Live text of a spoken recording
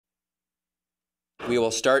We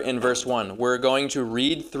will start in verse 1. We're going to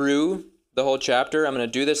read through the whole chapter. I'm going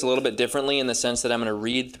to do this a little bit differently in the sense that I'm going to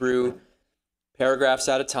read through paragraphs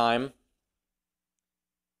at a time,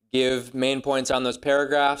 give main points on those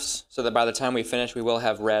paragraphs, so that by the time we finish, we will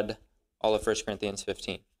have read all of 1 Corinthians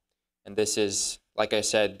 15. And this is, like I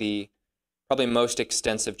said, the probably most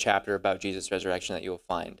extensive chapter about Jesus' resurrection that you will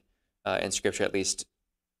find in Scripture, at least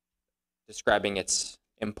describing its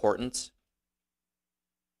importance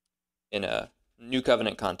in a New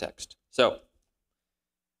Covenant context. So,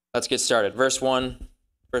 let's get started. Verse 1,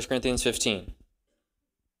 1 Corinthians 15. It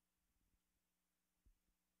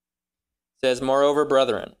says, "Moreover,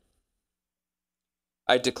 brethren,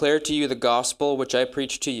 I declare to you the gospel which I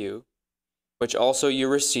preached to you, which also you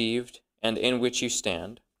received, and in which you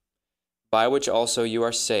stand, by which also you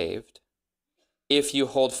are saved, if you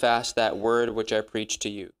hold fast that word which I preached to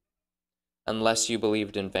you, unless you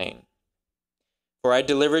believed in vain. For I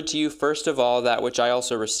delivered to you first of all that which I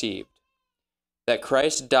also received, that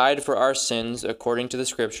Christ died for our sins according to the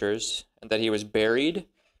Scriptures, and that he was buried,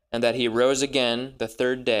 and that he rose again the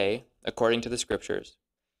third day according to the Scriptures,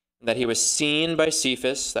 and that he was seen by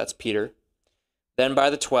Cephas," that's Peter, "then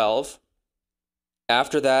by the 12.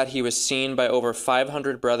 After that he was seen by over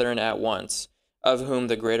 500 brethren at once, of whom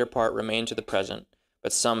the greater part remain to the present,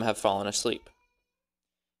 but some have fallen asleep.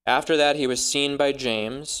 After that he was seen by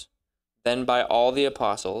James, then by all the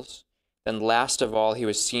apostles, then last of all he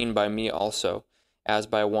was seen by me also, as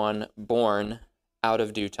by one born out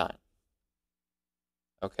of due time."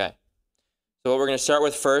 Okay. So what we're going to start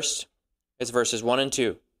with first is verses 1 and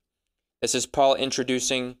 2. This is Paul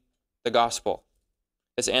introducing the gospel.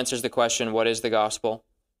 This answers the question, what is the gospel?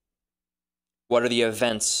 What are the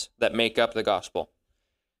events that make up the gospel?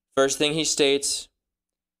 First thing he states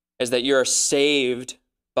is that you are saved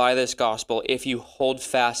by this gospel if you hold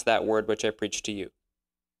fast that word which I preached to you.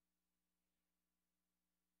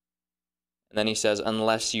 And then he says,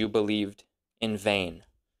 unless you believed in vain.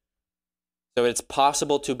 So it's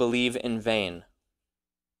possible to believe in vain.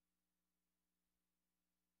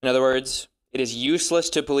 In other words, it is useless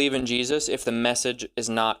to believe in Jesus if the message is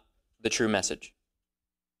not the true message.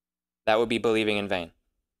 That would be believing in vain.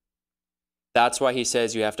 That's why he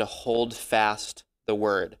says you have to hold fast the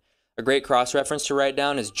word. A great cross-reference to write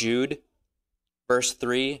down is Jude, verse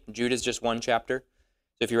 3. Jude is just one chapter.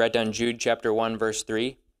 So if you write down Jude chapter 1, verse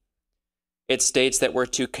 3, it states that we're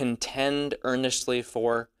to contend earnestly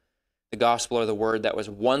for the gospel or the word that was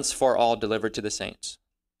once for all delivered to the saints,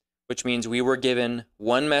 which means we were given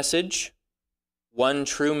one message, one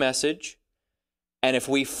true message, and if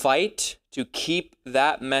we fight to keep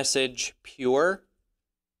that message pure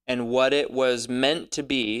and what it was meant to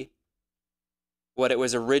be, what it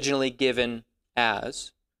was originally given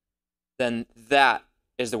as, then that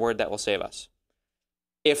is the word that will save us.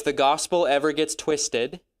 If the gospel ever gets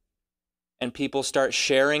twisted and people start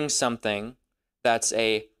sharing something that's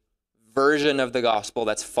a version of the gospel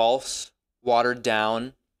that's false, watered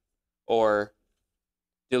down, or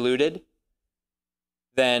diluted,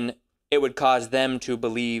 then it would cause them to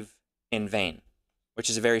believe in vain, which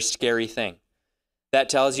is a very scary thing. That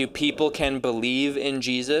tells you people can believe in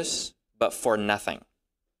Jesus, but for nothing,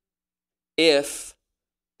 if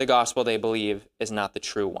the gospel they believe is not the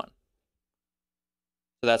true one.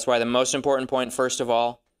 So that's why the most important point, first of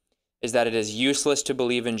all, is that it is useless to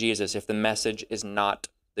believe in Jesus if the message is not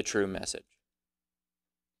the true message.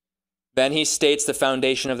 Then he states the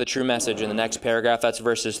foundation of the true message in the next paragraph. That's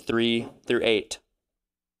verses 3 through 8.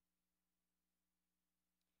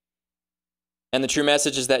 And the true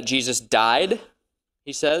message is that Jesus died,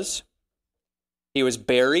 he says. He was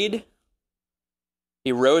buried.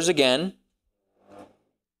 He rose again.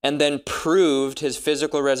 And then proved his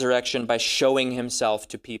physical resurrection by showing himself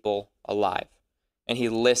to people alive. And he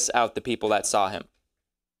lists out the people that saw him.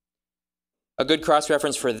 A good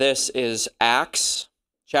cross-reference for this is Acts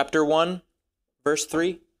chapter 1, verse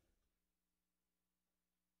 3.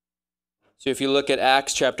 So if you look at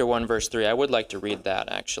Acts chapter 1, verse 3, I would like to read that,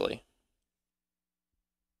 actually.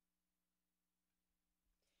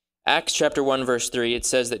 Acts chapter 1, verse 3, it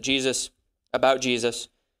says that about Jesus,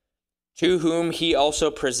 to whom he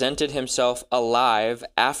also presented himself alive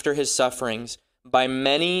after his sufferings by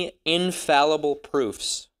many infallible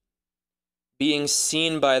proofs, being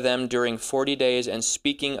seen by them during 40 days and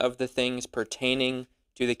speaking of the things pertaining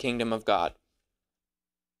to the kingdom of God.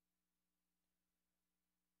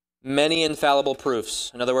 Many infallible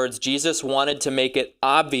proofs. In other words, Jesus wanted to make it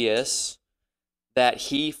obvious that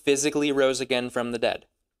he physically rose again from the dead.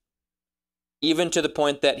 Even to the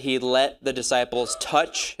point that he let the disciples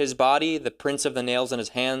touch his body, the prints of the nails in his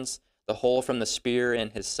hands, the hole from the spear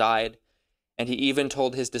in his side. And he even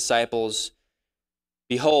told his disciples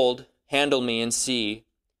Behold, handle me and see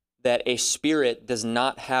that a spirit does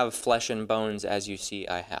not have flesh and bones as you see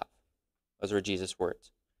I have. Those were Jesus'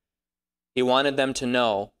 words. He wanted them to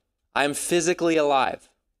know, I'm physically alive.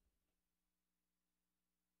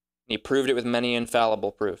 He proved it with many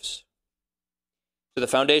infallible proofs. So the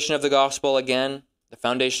foundation of the gospel, again, the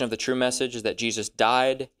foundation of the true message is that Jesus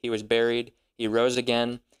died, he was buried, he rose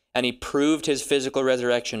again, and he proved his physical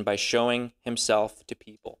resurrection by showing himself to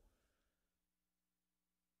people.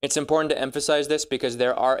 It's important to emphasize this because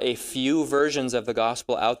there are a few versions of the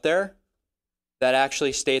gospel out there that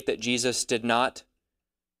actually state that Jesus did not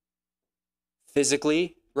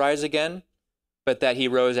physically rise again, but that he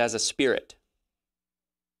rose as a spirit.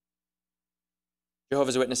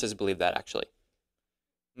 Jehovah's Witnesses believe that, actually.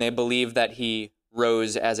 And they believe that he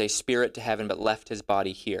rose as a spirit to heaven but left his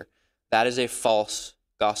body here. That is a false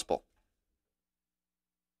gospel.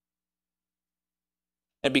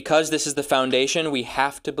 And because this is the foundation, we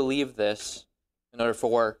have to believe this in order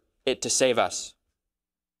for it to save us.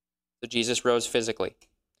 So Jesus rose physically.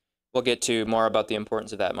 We'll get to more about the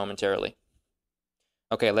importance of that momentarily.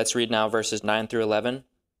 Okay, let's read now verses 9 through 11.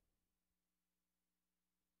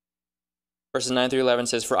 Verses 9 through 11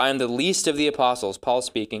 says, For I am the least of the apostles, Paul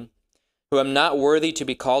speaking, who am not worthy to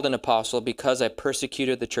be called an apostle because I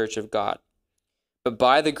persecuted the church of God. But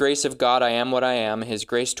by the grace of God I am what I am. His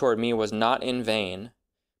grace toward me was not in vain,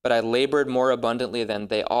 but I labored more abundantly than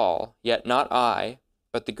they all, yet not I,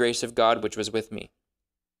 but the grace of God which was with me.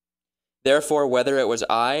 Therefore, whether it was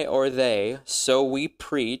I or they, so we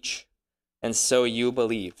preach, and so you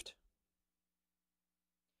believed.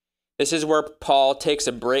 This is where Paul takes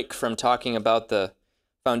a break from talking about the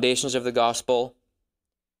foundations of the gospel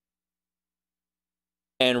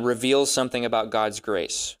and reveals something about God's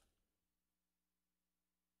grace.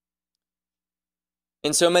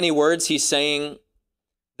 In so many words, he's saying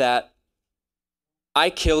that I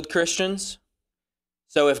killed Christians,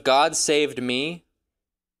 so if God saved me,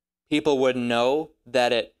 people would know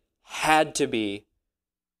that it had to be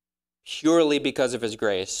purely because of his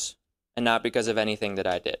grace and not because of anything that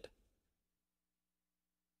I did.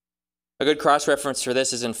 A good cross-reference for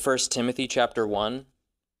this is in 1 Timothy chapter 1,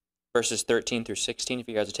 verses 13 through 16. If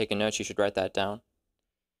you guys are taking notes, you should write that down.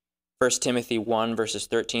 1 Timothy 1, verses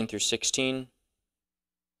 13 through 16.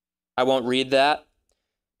 I won't read that,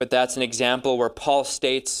 but that's an example where Paul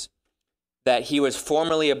states that he was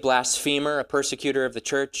formerly a blasphemer, a persecutor of the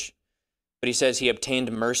church, but he says he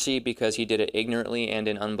obtained mercy because he did it ignorantly and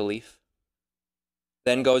in unbelief.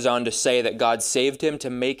 Then goes on to say that God saved him to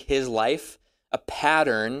make his life a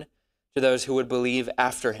pattern to those who would believe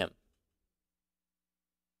after him.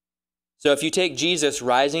 So if you take Jesus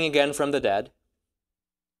rising again from the dead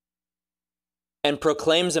and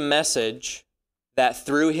proclaims a message that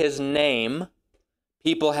through his name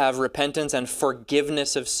people have repentance and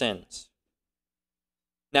forgiveness of sins.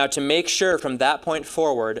 Now, to make sure from that point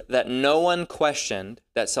forward that no one questioned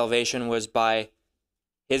that salvation was by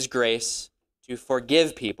his grace to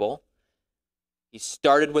forgive people, he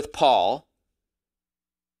started with Paul,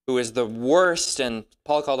 who is the worst, and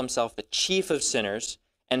Paul called himself the chief of sinners,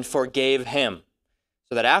 and forgave him,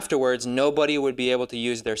 so that afterwards nobody would be able to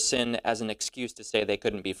use their sin as an excuse to say they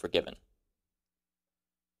couldn't be forgiven.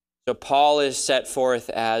 So Paul is set forth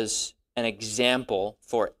as an example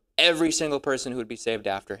for every single person who would be saved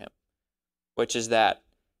after him, which is that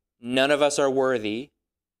none of us are worthy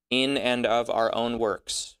in and of our own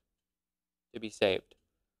works to be saved.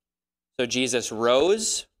 So Jesus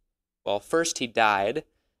rose. Well, first he died,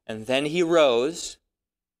 and then he rose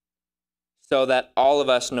so that all of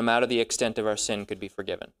us, no matter the extent of our sin, could be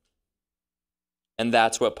forgiven. And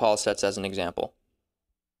that's what Paul sets as an example.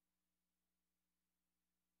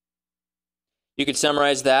 You could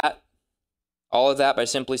summarize that, all of that, by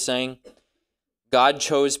simply saying, God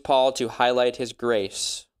chose Paul to highlight his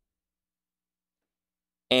grace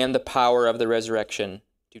and the power of the resurrection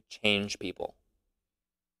to change people.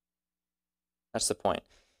 That's the point.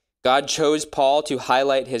 God chose Paul to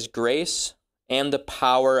highlight his grace and the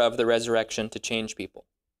power of the resurrection to change people.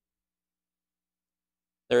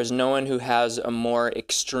 There is no one who has a more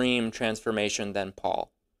extreme transformation than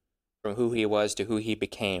Paul, from who he was to who he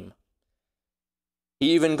became.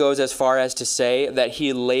 He even goes as far as to say that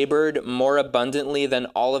he labored more abundantly than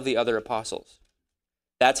all of the other apostles.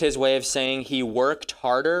 That's his way of saying he worked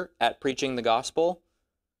harder at preaching the gospel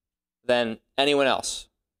than anyone else.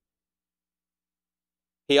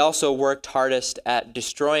 He also worked hardest at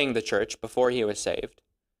destroying the church before he was saved.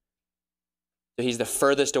 So he's the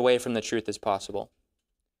furthest away from the truth as possible.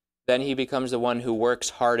 Then he becomes the one who works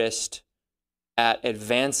hardest at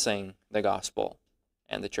advancing the gospel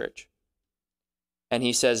and the church. And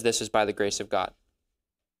he says this is by the grace of God.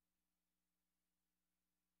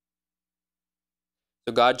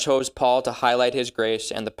 So God chose Paul to highlight his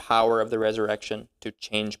grace and the power of the resurrection to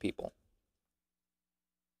change people.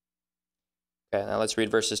 Okay, now let's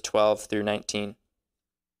read verses 12 through 19.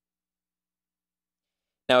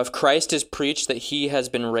 Now, if Christ is preached that he has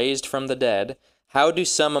been raised from the dead, how do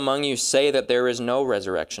some among you say that there is no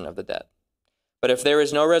resurrection of the dead? But if there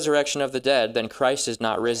is no resurrection of the dead, then Christ is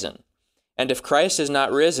not risen. And if Christ is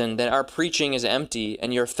not risen, then our preaching is empty,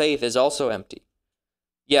 and your faith is also empty.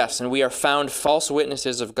 Yes, and we are found false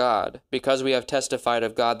witnesses of God, because we have testified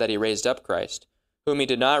of God that he raised up Christ, whom he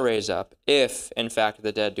did not raise up, if, in fact,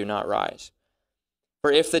 the dead do not rise. For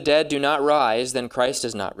if the dead do not rise, then Christ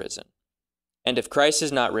is not risen. And if Christ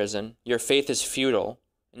is not risen, your faith is futile,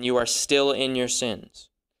 and you are still in your sins.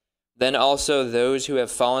 Then also those who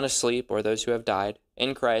have fallen asleep, or those who have died,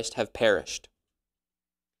 in Christ have perished.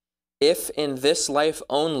 If in this life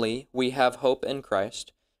only we have hope in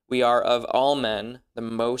Christ, we are of all men the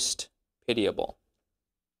most pitiable.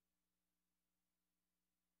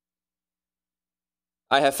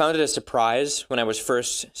 I have found it a surprise when I was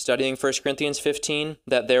first studying 1 Corinthians 15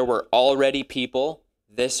 that there were already people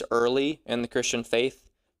this early in the Christian faith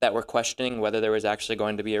that were questioning whether there was actually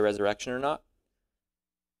going to be a resurrection or not.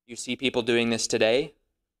 You see people doing this today.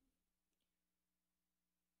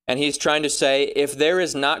 And he's trying to say, if there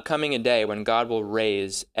is not coming a day when God will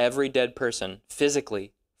raise every dead person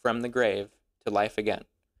physically from the grave to life again,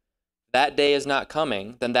 that day is not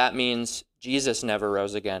coming, then that means Jesus never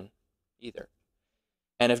rose again either.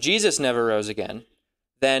 And if Jesus never rose again,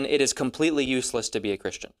 then it is completely useless to be a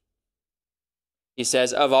Christian. He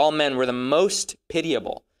says, of all men, we're the most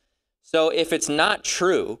pitiable. So if it's not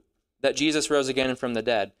true that Jesus rose again from the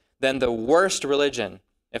dead, then the worst religion,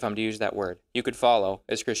 if I'm to use that word, you could follow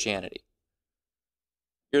is Christianity.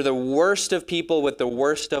 You're the worst of people with the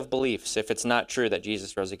worst of beliefs if it's not true that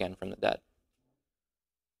Jesus rose again from the dead.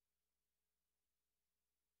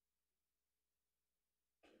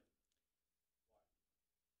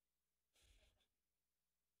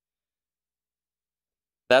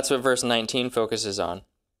 That's what verse 19 focuses on.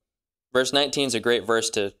 Verse 19 is a great verse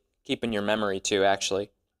to keep in your memory too, actually.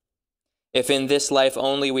 If in this life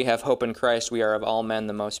only we have hope in Christ, we are of all men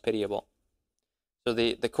the most pitiable. So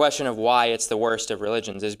the question of why it's the worst of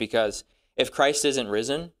religions is because if Christ isn't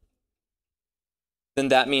risen, then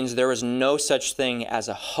that means there is no such thing as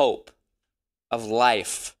a hope of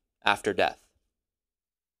life after death.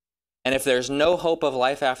 And if there's no hope of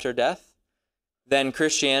life after death, then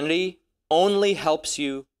Christianity only helps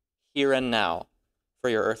you here and now for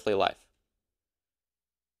your earthly life.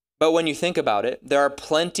 But when you think about it, there are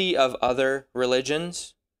plenty of other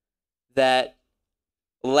religions that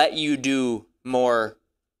let you do more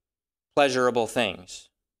pleasurable things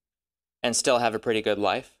and still have a pretty good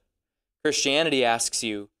life. Christianity asks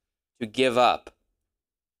you to give up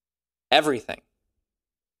everything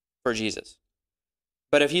for Jesus.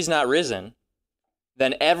 But if he's not risen,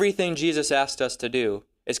 then everything Jesus asked us to do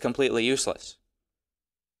is completely useless.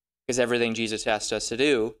 Because everything Jesus asked us to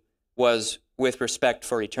do was with respect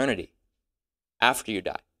for eternity after you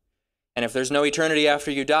die. And if there's no eternity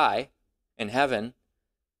after you die in heaven,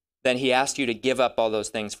 then he asked you to give up all those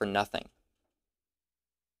things for nothing,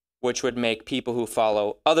 which would make people who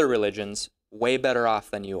follow other religions way better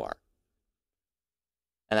off than you are.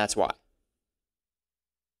 And that's why.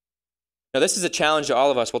 Now, this is a challenge to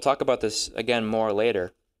all of us. We'll talk about this again more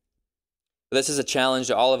later. But this is a challenge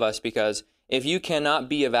to all of us because if you cannot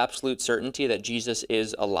be of absolute certainty that Jesus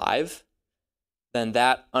is alive, then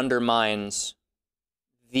that undermines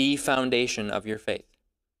the foundation of your faith.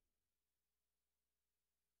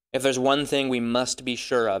 If there's one thing we must be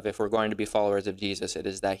sure of if we're going to be followers of Jesus, it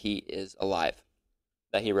is that he is alive,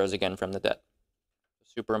 that he rose again from the dead.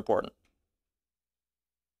 Super important.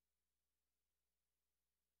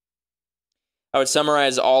 I would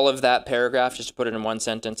summarize all of that paragraph, just to put it in one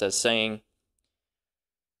sentence, as saying,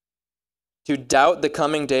 to doubt the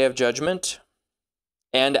coming day of judgment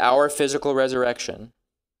and our physical resurrection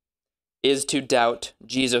is to doubt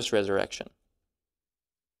Jesus' resurrection.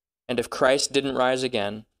 And if Christ didn't rise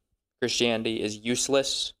again, Christianity is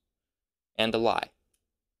useless and a lie.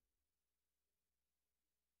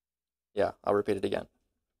 Yeah, I'll repeat it again.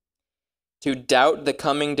 To doubt the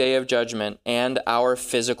coming day of judgment and our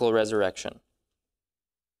physical resurrection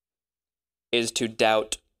is to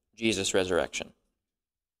doubt Jesus' resurrection.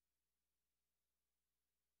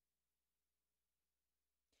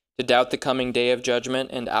 To doubt the coming day of judgment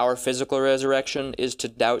and our physical resurrection is to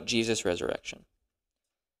doubt Jesus' resurrection.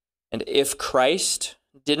 And if Christ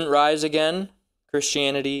didn't rise again,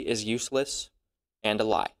 Christianity is useless and a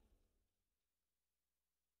lie.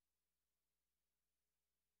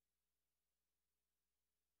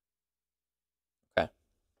 Okay.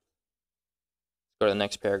 Go to the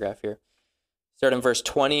next paragraph here. Start in verse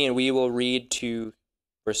 20, and we will read to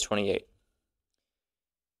verse 28.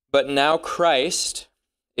 But now Christ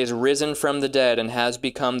is risen from the dead and has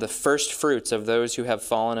become the first fruits of those who have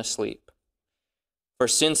fallen asleep. For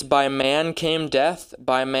since by man came death,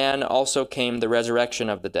 by man also came the resurrection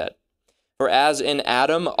of the dead. For as in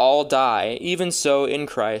Adam all die, even so in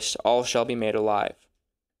Christ all shall be made alive.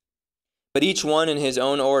 But each one in his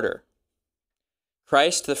own order.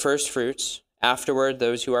 Christ the first fruits, afterward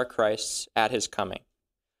those who are Christ's at his coming.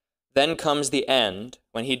 Then comes the end,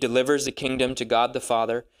 when he delivers the kingdom to God the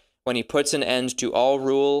Father, when he puts an end to all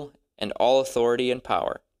rule and all authority and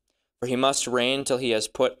power. For he must reign till he has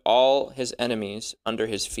put all his enemies under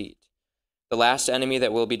his feet. The last enemy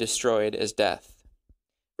that will be destroyed is death.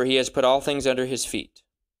 For he has put all things under his feet.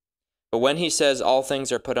 But when he says all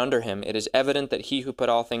things are put under him, it is evident that he who put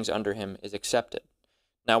all things under him is accepted.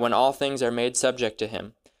 Now when all things are made subject to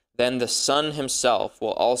him, then the Son himself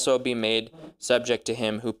will also be made subject to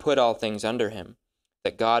him who put all things under him,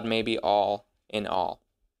 that God may be all in all.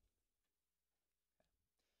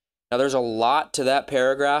 Now there's a lot to that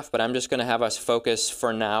paragraph, but I'm just going to have us focus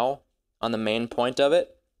for now on the main point of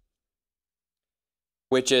it,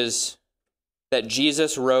 which is that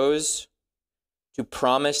Jesus rose to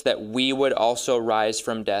promise that we would also rise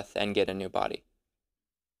from death and get a new body.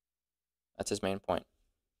 That's his main point.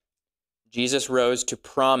 Jesus rose to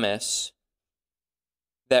promise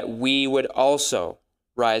that we would also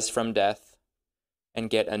rise from death and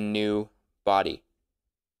get a new body.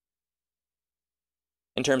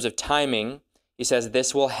 In terms of timing, he says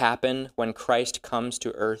this will happen when Christ comes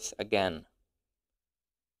to earth again.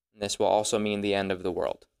 And this will also mean the end of the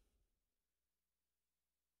world.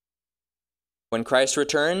 When Christ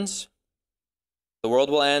returns, the world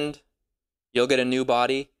will end, you'll get a new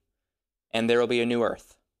body, and there will be a new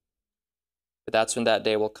earth. But that's when that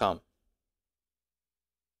day will come.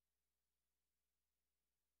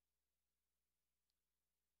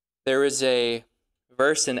 There is a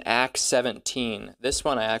verse in Acts 17. This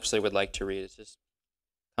one I actually would like to read. It's just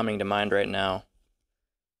coming to mind right now.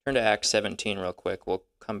 Turn to Acts 17 real quick. We'll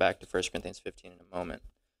come back to 1 Corinthians 15 in a moment.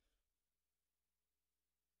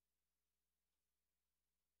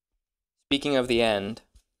 Speaking of the end,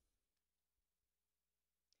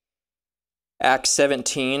 Acts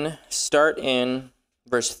 17, start in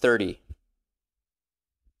verse 30.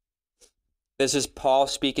 This is Paul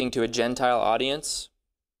speaking to a Gentile audience,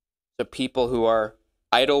 so people who are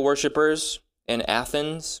idol worshippers in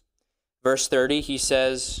Athens. Verse 30, he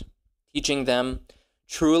says, teaching them,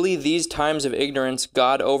 "Truly these times of ignorance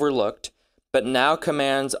God overlooked, but now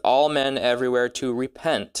commands all men everywhere to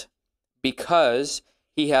repent, because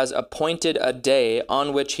he has appointed a day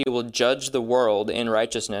on which he will judge the world in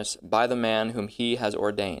righteousness by the man whom he has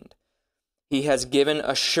ordained. He has given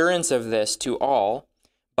assurance of this to all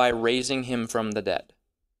by raising him from the dead."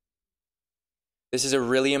 This is a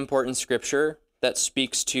really important scripture that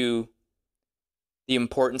speaks to the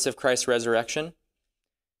importance of Christ's resurrection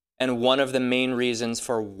and one of the main reasons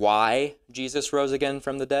for why Jesus rose again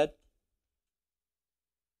from the dead.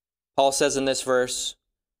 Paul says in this verse,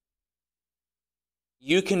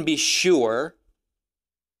 you can be sure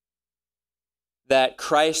that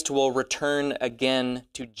Christ will return again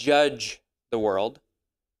to judge the world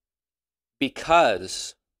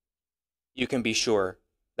because you can be sure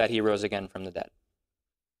that he rose again from the dead.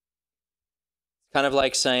 Kind of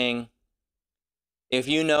like saying, if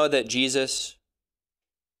you know that Jesus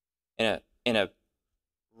in a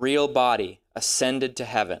real body ascended to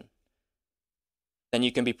heaven, then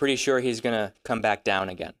you can be pretty sure he's going to come back down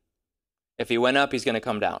again. If he went up, he's going to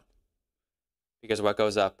come down. Because what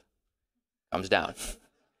goes up comes down.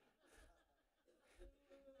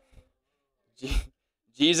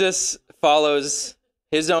 Jesus follows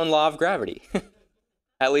his own law of gravity,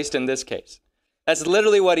 at least in this case. That's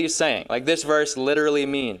literally what he's saying. Like, this verse literally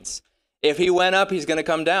means, if he went up, he's going to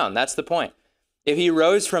come down. That's the point. If he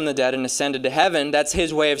rose from the dead and ascended to heaven, that's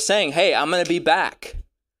his way of saying, hey, I'm going to be back.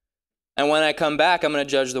 And when I come back, I'm going to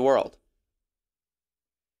judge the world.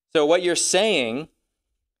 So what you're saying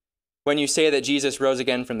when you say that Jesus rose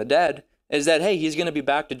again from the dead is that, hey, he's going to be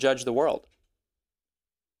back to judge the world.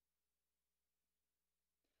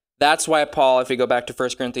 That's why Paul, if we go back to 1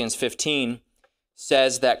 Corinthians 15,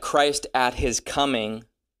 says that Christ at his coming,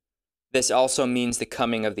 this also means the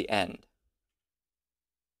coming of the end.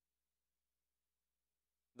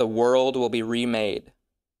 The world will be remade.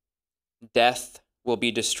 Death will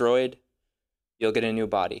be destroyed. You'll get a new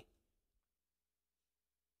body.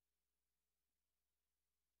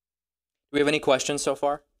 Do we have any questions so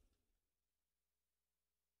far?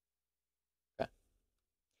 Okay.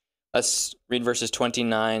 Let's read verses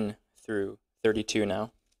 29 through 32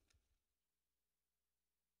 now.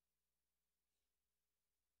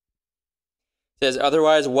 It says,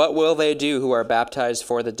 otherwise, what will they do who are baptized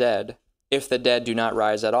for the dead, if the dead do not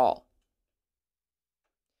rise at all?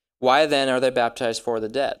 Why then are they baptized for the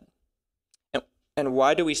dead? And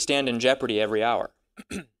why do we stand in jeopardy every hour?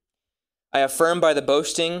 I affirm by the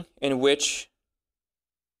boasting in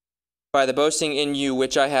you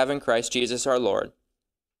which I have in Christ Jesus our Lord,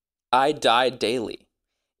 I die daily.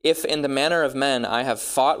 If in the manner of men I have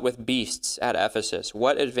fought with beasts at Ephesus,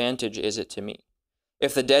 what advantage is it to me?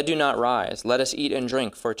 If the dead do not rise, let us eat and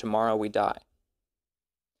drink, for tomorrow we die.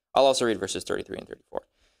 I'll also read verses 33 and 34.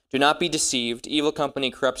 Do not be deceived. Evil company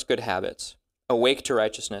corrupts good habits. Awake to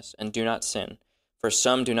righteousness, and do not sin, for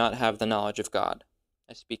some do not have the knowledge of God.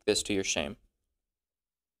 I speak this to your shame.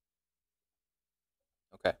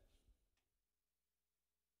 Okay.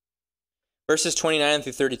 Verses 29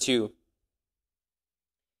 through 32.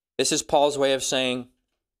 This is Paul's way of saying,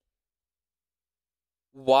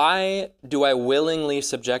 why do I willingly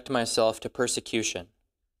subject myself to persecution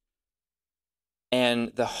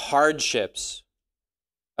and the hardships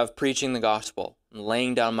of preaching the gospel and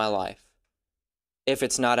laying down my life if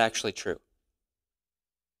it's not actually true?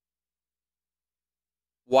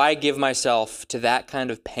 Why give myself to that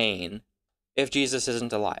kind of pain if Jesus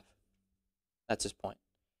isn't alive? That's his point.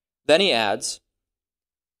 Then he adds,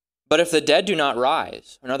 but if the dead do not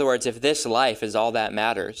rise, in other words, if this life is all that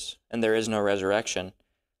matters and there is no resurrection,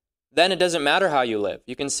 then it doesn't matter how you live.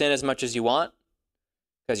 You can sin as much as you want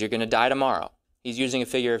because you're going to die tomorrow. He's using a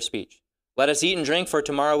figure of speech. Let us eat and drink, for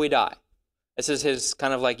tomorrow we die. This is his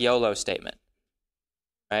kind of like YOLO statement,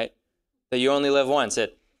 right? That you only live once.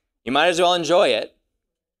 You might as well enjoy it.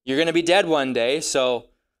 You're going to be dead one day, so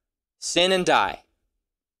sin and die.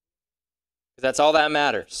 That's all that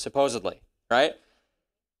matters, supposedly, right?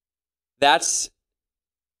 That's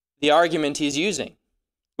the argument he's using,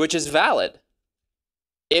 which is valid.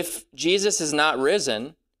 If Jesus is not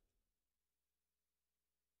risen,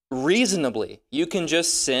 reasonably, you can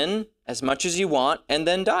just sin as much as you want and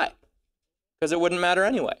then die, because it wouldn't matter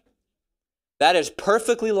anyway. That is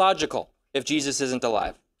perfectly logical if Jesus isn't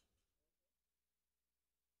alive.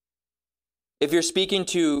 If you're speaking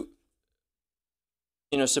to,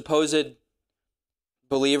 supposed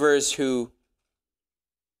believers who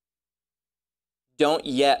don't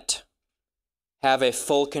yet have a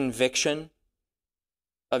full conviction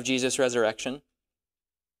of Jesus' resurrection,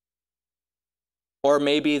 or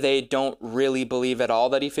maybe they don't really believe at all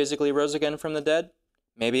that he physically rose again from the dead.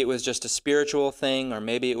 Maybe it was just a spiritual thing, or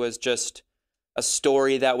maybe it was just a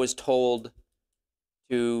story that was told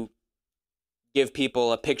to give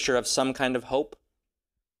people a picture of some kind of hope.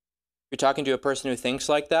 If you're talking to a person who thinks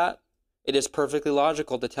like that, it is perfectly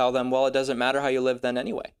logical to tell them, well, it doesn't matter how you live then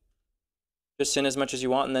anyway. Just sin as much as you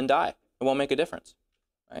want and then die. It won't make a difference,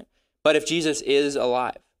 right? But if Jesus is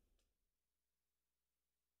alive,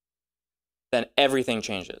 then everything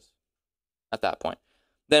changes at that point.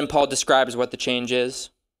 Then Paul describes what the change is.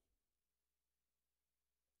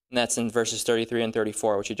 And that's in verses 33 and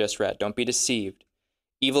 34, which you just read. Don't be deceived.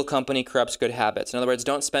 Evil company corrupts good habits. In other words,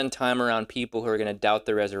 don't spend time around people who are going to doubt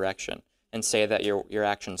the resurrection and say that your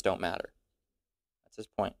actions don't matter. That's his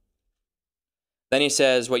point. Then he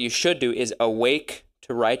says, what you should do is awake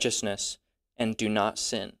to righteousness and do not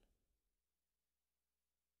sin.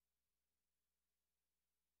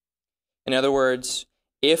 In other words,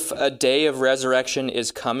 if a day of resurrection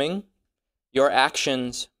is coming, your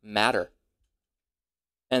actions matter,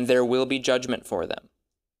 and there will be judgment for them.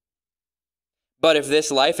 But if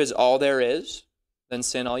this life is all there is, then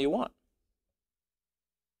sin all you want.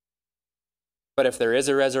 But if there is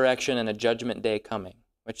a resurrection and a judgment day coming,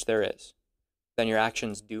 which there is, then your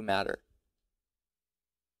actions do matter.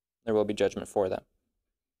 There will be judgment for them.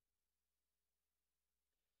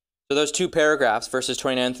 So those two paragraphs, verses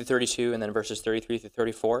 29 through 32, and then verses 33 through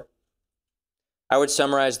 34, I would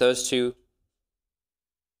summarize those two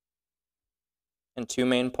in two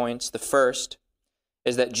main points. The first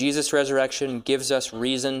is that Jesus' resurrection gives us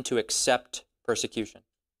reason to accept persecution.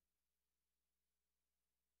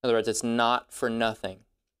 In other words, it's not for nothing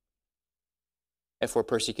if we're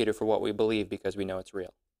persecuted for what we believe because we know it's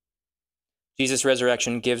real. Jesus'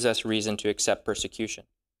 resurrection gives us reason to accept persecution.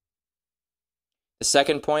 The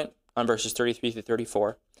second point, on verses 33 through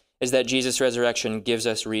 34, is that Jesus' resurrection gives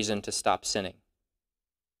us reason to stop sinning.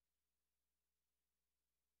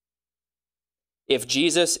 If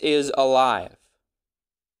Jesus is alive,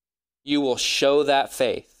 you will show that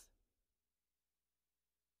faith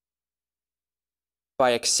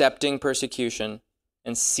by accepting persecution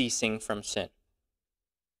and ceasing from sin.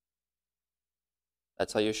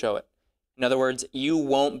 That's how you show it. In other words, you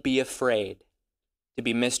won't be afraid to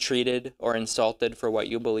be mistreated or insulted for what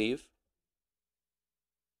you believe.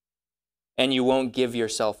 And you won't give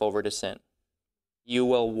yourself over to sin. You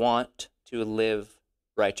will want to live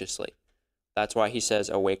righteously. That's why he says,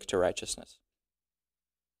 awake to righteousness.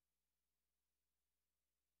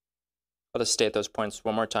 I'll just state those points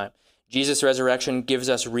one more time. Jesus' resurrection gives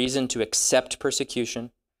us reason to accept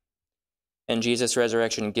persecution, and Jesus'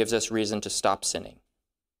 resurrection gives us reason to stop sinning.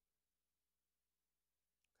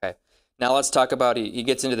 Okay, now let's talk about, he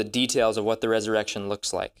gets into the details of what the resurrection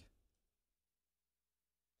looks like.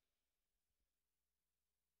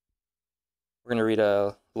 We're going to read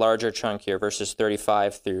a larger chunk here, verses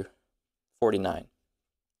 35 through 49. It's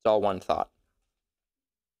all one thought.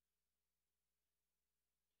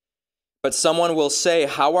 But someone will say,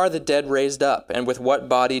 how are the dead raised up, and with what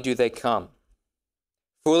body do they come?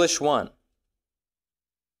 Foolish one,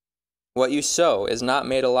 what you sow is not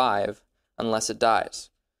made alive unless it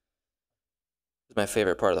dies. This is my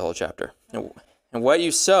favorite part of the whole chapter. And what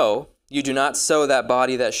you sow, you do not sow that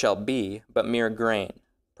body that shall be, but mere grain,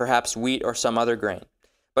 perhaps wheat or some other grain.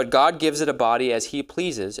 But God gives it a body as he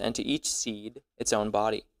pleases, and to each seed its own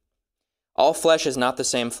body. All flesh is not the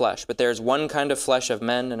same flesh, but there is one kind of flesh of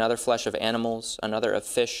men, another flesh of animals, another of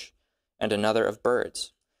fish, and another of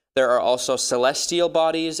birds. There are also celestial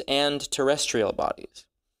bodies and terrestrial bodies.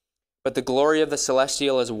 But the glory of the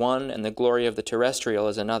celestial is one, and the glory of the terrestrial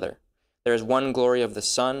is another. There is one glory of the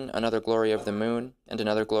sun, another glory of the moon, and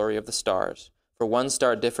another glory of the stars. For one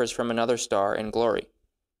star differs from another star in glory.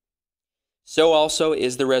 So also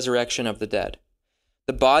is the resurrection of the dead.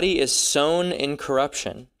 The body is sown in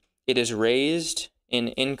corruption. It is raised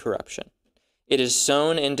in incorruption. It is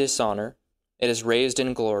sown in dishonor. It is raised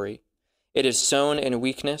in glory. It is sown in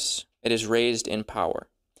weakness. It is raised in power.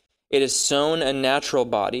 It is sown a natural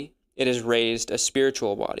body. It is raised a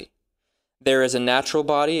spiritual body. There is a natural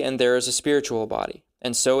body and there is a spiritual body.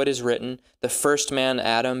 And so it is written, the first man,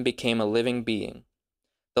 Adam, became a living being.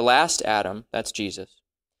 The last Adam, that's Jesus,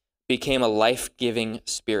 became a life-giving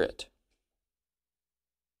spirit.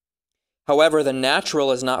 However, the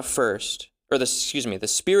natural is not first, the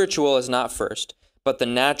spiritual is not first, but the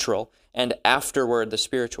natural, and afterward the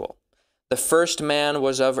spiritual. The first man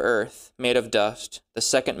was of earth, made of dust. The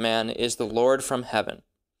second man is the Lord from heaven.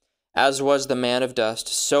 As was the man of dust,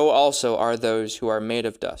 so also are those who are made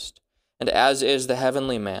of dust. And as is the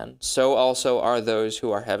heavenly man, so also are those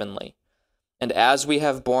who are heavenly. And as we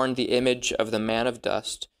have borne the image of the man of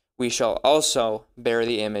dust, we shall also bear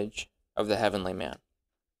the image of the heavenly man.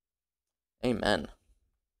 Amen.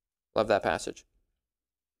 Love that passage.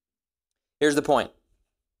 Here's the point.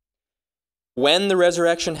 When the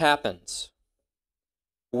resurrection happens,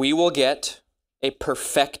 we will get a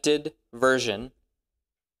perfected version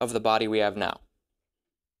of the body we have now.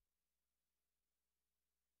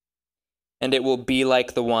 And it will be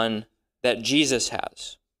like the one that Jesus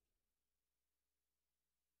has.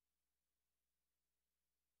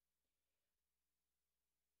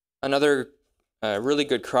 Another really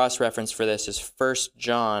good cross-reference for this is 1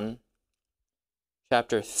 John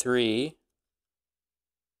chapter 3.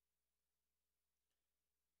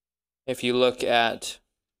 If you look at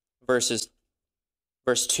verse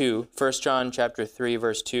 2, 1 John chapter 3,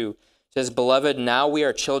 verse 2, says, Beloved, now we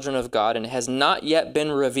are children of God, and it has not yet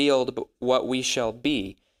been revealed what we shall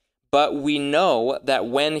be. But we know that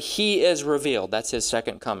when he is revealed, that's his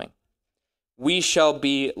second coming, we shall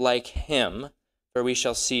be like him, for we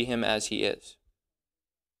shall see him as he is.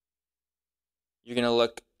 You're going to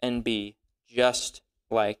look and be just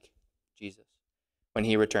like Jesus when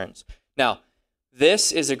he returns. Now,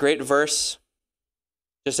 this is a great verse,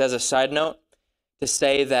 just as a side note, to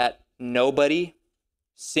say that nobody,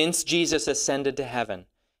 since Jesus ascended to heaven,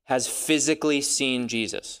 has physically seen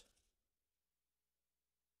Jesus.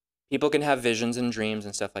 People can have visions and dreams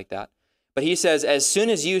and stuff like that. But he says, as soon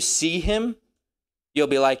as you see him, you'll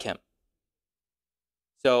be like him.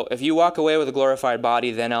 So if you walk away with a glorified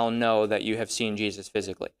body, then I'll know that you have seen Jesus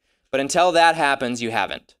physically. But until that happens, you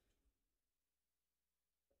haven't.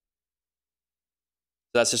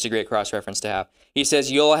 So that's just a great cross-reference to have. He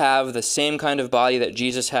says, you'll have the same kind of body that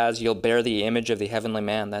Jesus has. You'll bear the image of the heavenly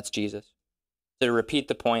man. That's Jesus. So to repeat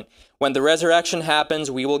the point, when the resurrection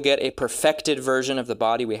happens, we will get a perfected version of the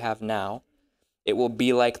body we have now. It will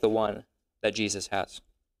be like the one that Jesus has.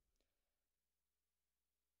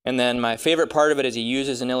 And then my favorite part of it is he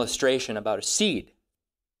uses an illustration about a seed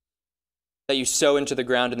that you sow into the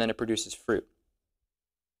ground and then it produces fruit.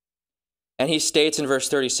 And he states in verse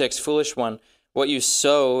 36, Foolish one, what you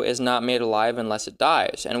sow is not made alive unless it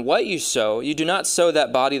dies. And what you sow, you do not sow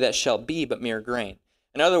that body that shall be, but mere grain.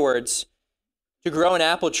 In other words, to grow an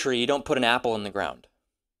apple tree, you don't put an apple in the ground.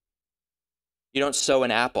 You don't sow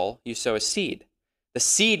an apple, you sow a seed. The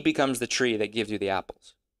seed becomes the tree that gives you the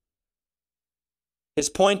apples. His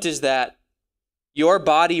point is that your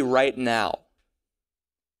body right now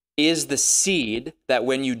is the seed that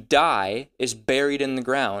when you die is buried in the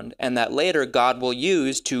ground, and that later God will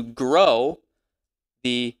use to grow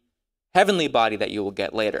the heavenly body that you will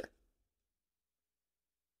get later.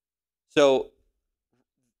 So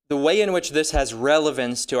the way in which this has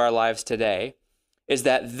relevance to our lives today is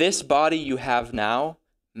that this body you have now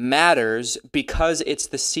matters because it's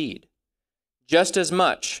the seed. Just as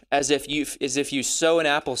much as if you sow an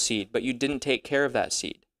apple seed, but you didn't take care of that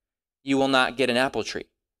seed, you will not get an apple tree.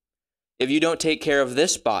 If you don't take care of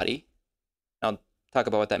this body, I'll talk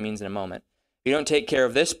about what that means in a moment. If you don't take care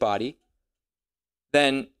of this body,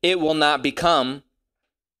 then it will not become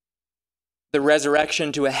the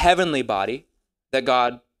resurrection to a heavenly body that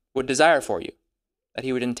God would desire for you, that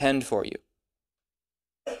he would intend for you.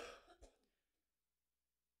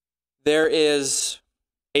 There is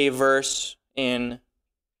a verse in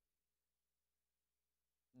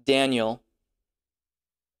Daniel.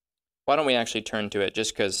 Why don't we actually turn to it,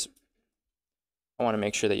 just because I want to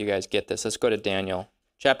make sure that you guys get this. Let's go to Daniel,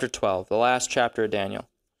 chapter 12, the last chapter of Daniel.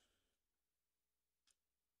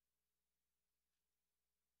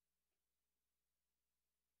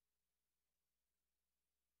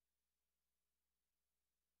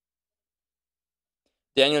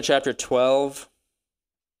 Daniel chapter 12,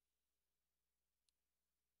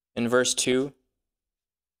 in verse 2.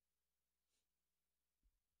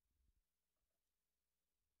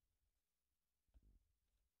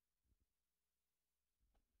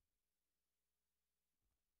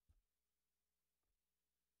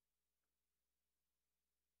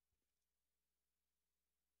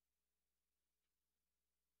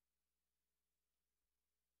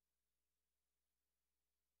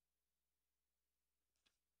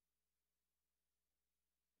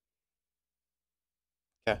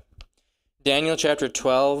 Okay. Daniel chapter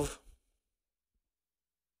 12,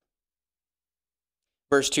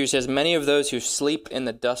 verse 2 says, "Many of those who sleep in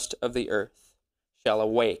the dust of the earth shall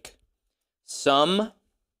awake, some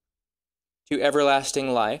to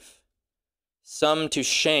everlasting life, some to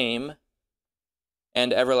shame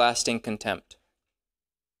and everlasting contempt.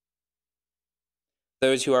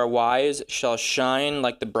 Those who are wise shall shine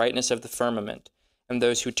like the brightness of the firmament, and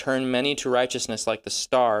those who turn many to righteousness like the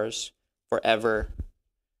stars forever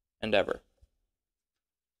and ever."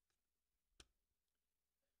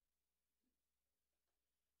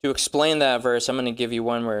 To explain that verse, I'm going to give you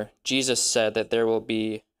one where Jesus said that there will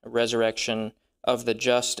be a resurrection of the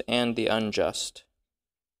just and the unjust.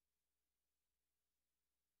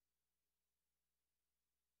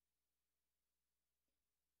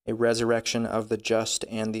 A resurrection of the just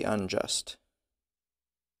and the unjust.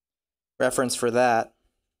 Reference for that,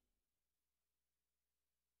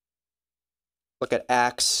 look at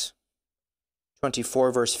Acts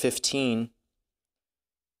 24, verse 15.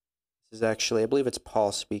 This is actually, I believe it's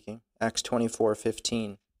Paul speaking. Acts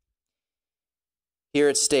 24:15. Here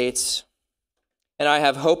it states, "And I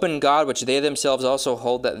have hope in God, which they themselves also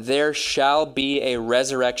hold, that there shall be a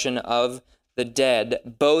resurrection of the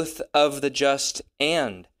dead, both of the just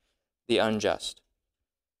and the unjust."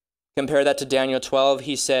 Compare that to Daniel 12.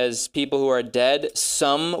 He says, people who are dead,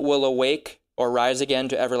 some will awake or rise again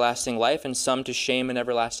to everlasting life, and some to shame and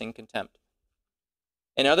everlasting contempt.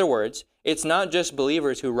 In other words, it's not just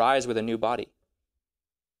believers who rise with a new body.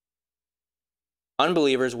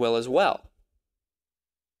 Unbelievers will as well.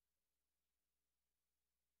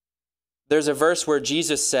 There's a verse where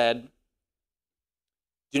Jesus said,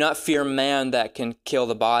 "Do not fear man that can kill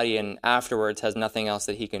the body and afterwards has nothing else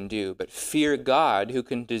that he can do, but fear God who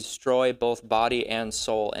can destroy both body and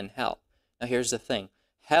soul in hell." Now here's the thing.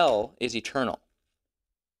 Hell is eternal.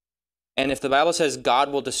 And if the Bible says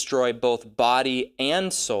God will destroy both body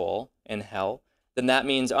and soul in hell, then that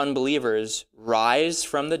means unbelievers rise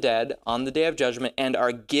from the dead on the day of judgment and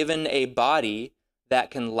are given a body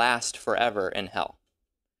that can last forever in hell.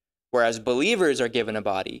 Whereas believers are given a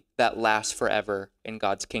body that lasts forever in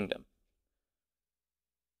God's kingdom.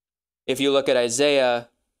 If you look at Isaiah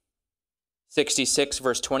 66,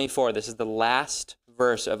 verse 24, this is the last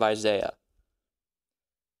verse of Isaiah.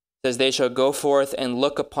 It says, "They shall go forth and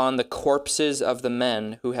look upon the corpses of the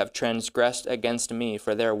men who have transgressed against me,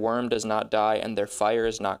 for their worm does not die, and their fire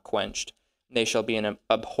is not quenched. They shall be an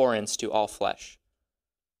abhorrence to all flesh."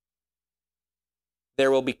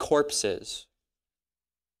 There will be corpses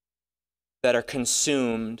that are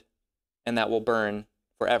consumed and that will burn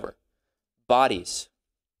forever. Bodies.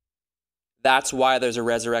 That's why there's a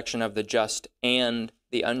resurrection of the just and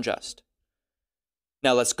the unjust.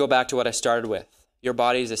 Now let's go back to what I started with. Your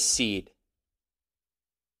body is a seed.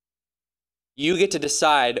 You get to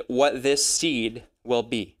decide what this seed will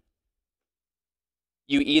be.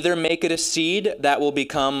 You either make it a seed that will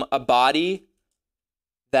become a body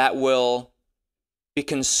that will be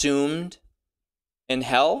consumed in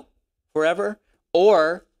hell forever,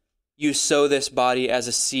 or you sow this body as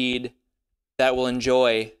a seed that will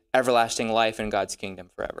enjoy everlasting life in God's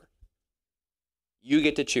kingdom forever. You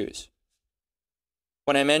get to choose.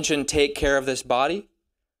 When I mention take care of this body,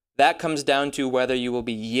 that comes down to whether you will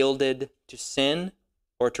be yielded to sin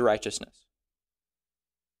or to righteousness.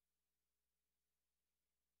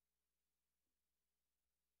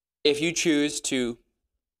 If you choose to,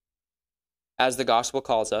 as the gospel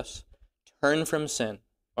calls us, turn from sin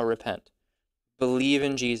or repent, believe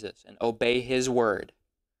in Jesus and obey his word,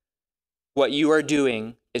 what you are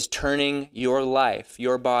doing is turning your life,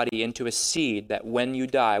 your body, into a seed that when you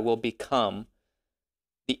die will become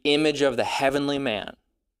the image of the heavenly man.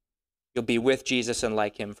 You'll be with Jesus and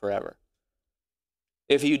like him forever.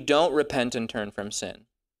 If you don't repent and turn from sin,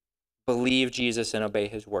 believe Jesus and obey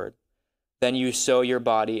his word, then you sow your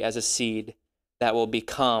body as a seed that will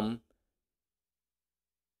become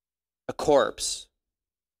a corpse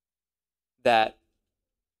that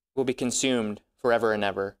will be consumed forever and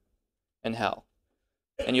ever in hell.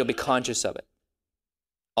 And you'll be conscious of it.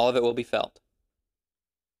 All of it will be felt.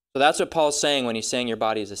 So that's what Paul's saying when he's saying your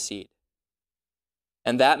body is a seed.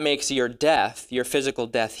 And that makes your death, your physical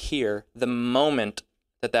death here, the moment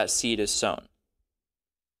that that seed is sown.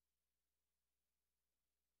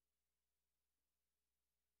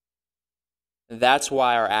 That's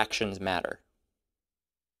why our actions matter.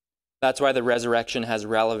 That's why the resurrection has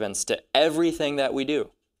relevance to everything that we do.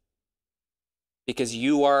 Because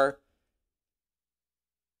you are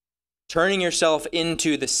turning yourself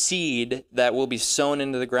into the seed that will be sown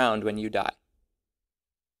into the ground when you die.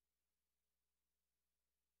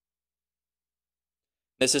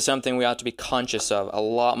 This is something we ought to be conscious of a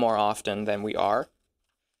lot more often than we are.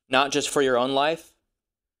 Not just for your own life,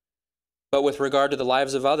 but with regard to the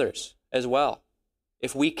lives of others as well.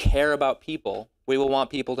 If we care about people, we will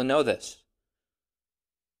want people to know this.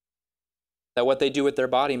 That what they do with their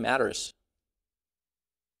body matters.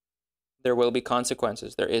 There will be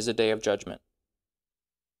consequences. There is a day of judgment.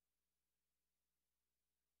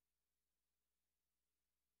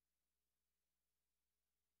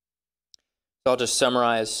 So I'll just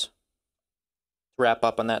summarize, wrap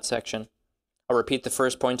up on that section. I'll repeat the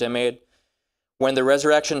first point I made. When the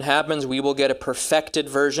resurrection happens, we will get a perfected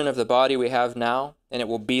version of the body we have now, and it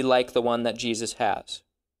will be like the one that Jesus has.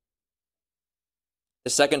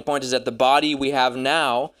 The second point is that the body we have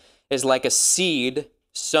now is like a seed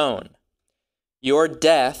sown. Your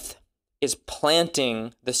death is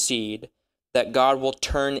planting the seed that God will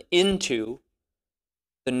turn into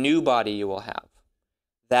the new body you will have.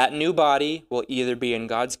 That new body will either be in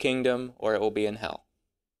God's kingdom or it will be in hell.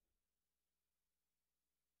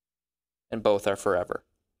 And both are forever.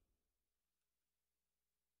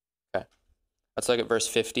 Okay. Let's look at verse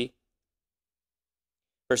 50.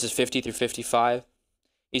 Verses 50 through 55.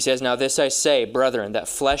 He says, "Now this I say, brethren, that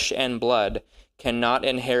flesh and blood cannot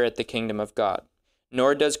inherit the kingdom of God,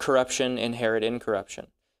 nor does corruption inherit incorruption.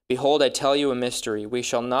 Behold, I tell you a mystery. We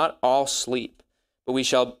shall not all sleep, but we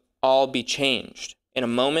shall all be changed in a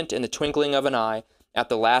moment, in the twinkling of an eye, at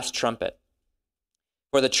the last trumpet.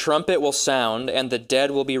 For the trumpet will sound, and the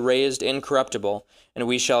dead will be raised incorruptible, and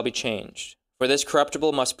we shall be changed. For this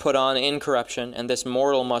corruptible must put on incorruption, and this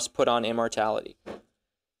mortal must put on immortality.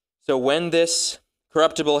 So when this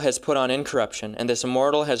corruptible has put on incorruption, and this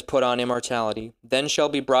mortal has put on immortality, then shall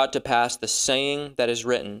be brought to pass the saying that is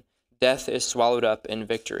written, Death is swallowed up in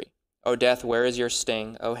victory. O death, where is your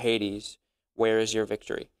sting? O Hades, where is your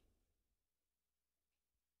victory?"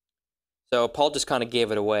 So Paul just kind of gave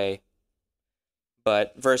it away.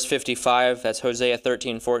 But verse 55, that's Hosea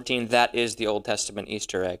 13:14, that is the Old Testament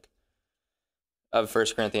Easter egg of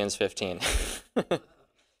 1 Corinthians 15.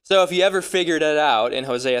 So if you ever figured it out in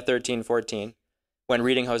Hosea 13:14, when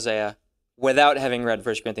reading Hosea, without having read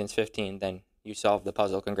 1 Corinthians 15, then you solved the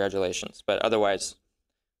puzzle. Congratulations. But otherwise,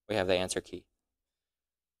 we have the answer key.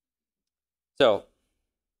 So,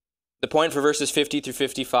 the point for verses 50 through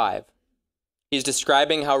 55, he's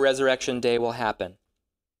describing how resurrection day will happen.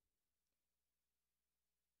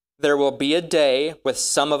 There will be a day with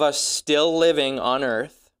some of us still living on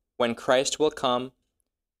earth when Christ will come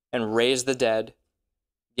and raise the dead,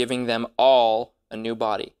 giving them all a new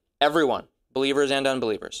body. Everyone, believers and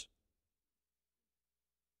unbelievers.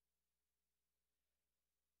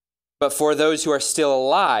 But for those who are still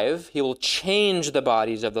alive, he will change the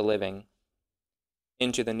bodies of the living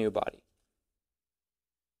into the new body.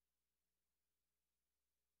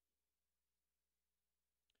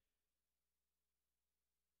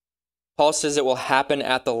 Paul says it will happen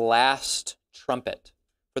at the last trumpet.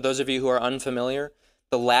 For those of you who are unfamiliar,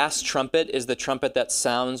 the last trumpet is the trumpet that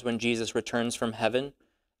sounds when Jesus returns from heaven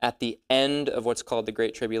at the end of what's called the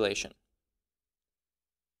Great Tribulation.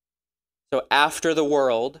 So after the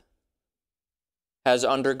world has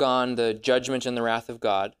undergone the judgment and the wrath of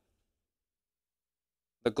God,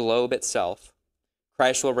 the globe itself,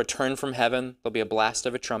 Christ will return from heaven. There'll be a blast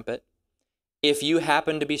of a trumpet. If you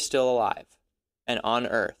happen to be still alive and on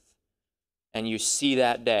earth, and you see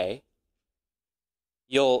that day,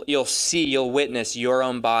 you'll witness your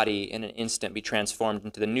own body in an instant be transformed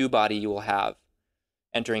into the new body you will have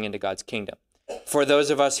entering into God's kingdom. For those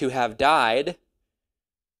of us who have died,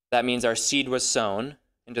 that means our seed was sown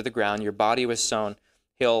into the ground, your body was sown.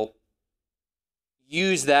 He'll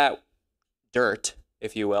use that dirt,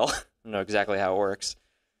 if you will, I don't know exactly how it works,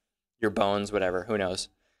 your bones, whatever, who knows,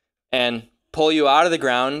 and pull you out of the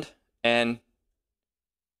ground and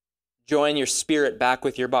join your spirit back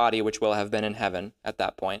with your body, which will have been in heaven at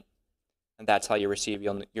that point. And that's how you receive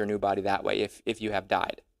your new body that way, if you have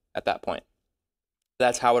died at that point.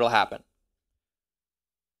 That's how it'll happen.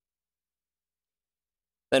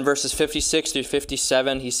 Then verses 56 through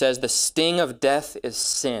 57, he says, the sting of death is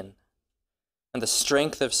sin, and the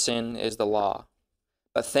strength of sin is the law.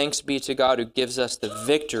 But thanks be to God who gives us the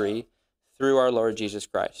victory through our Lord Jesus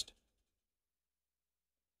Christ.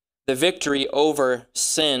 The victory over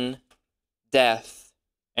sin, death,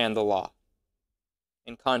 and the law.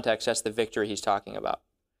 In context, that's the victory he's talking about.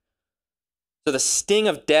 So the sting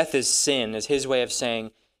of death is sin, is his way of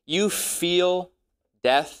saying, you feel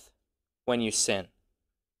death when you sin.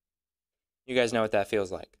 You guys know what that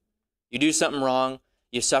feels like. You do something wrong,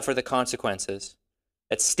 you suffer the consequences.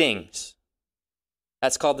 It stings.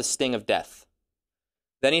 That's called the sting of death.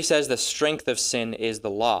 Then he says the strength of sin is the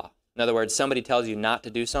law. In other words, somebody tells you not to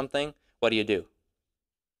do something, what do?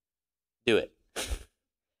 Do it.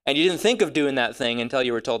 And you didn't think of doing that thing until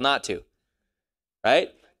you were told not to.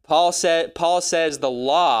 Right? Paul says the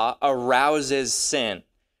law arouses sin.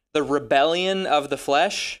 The rebellion of the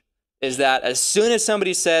flesh is that as soon as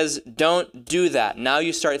somebody says, don't do that, now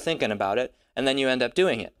you start thinking about it, and then you end up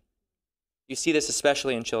doing it. You see this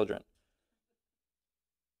especially in children.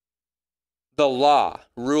 The law,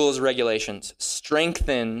 rules, regulations,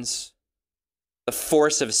 strengthens the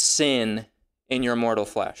force of sin in your mortal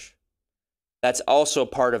flesh. That's also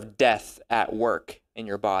part of death at work in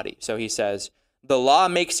your body. So he says, the law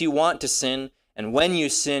makes you want to sin, and when you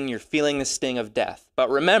sin, you're feeling the sting of death.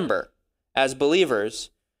 But remember, as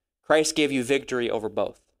believers, Christ gave you victory over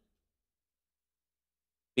both.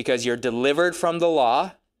 Because you're delivered from the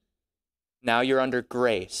law, now you're under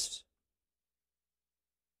grace.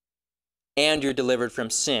 And you're delivered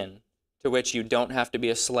from sin, to which you don't have to be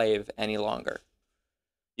a slave any longer.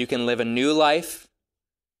 You can live a new life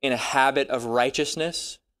in a habit of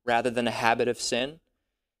righteousness rather than a habit of sin.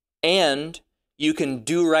 And you can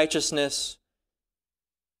do righteousness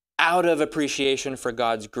out of appreciation for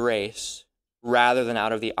God's grace rather than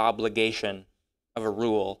out of the obligation of a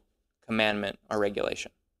rule, commandment, or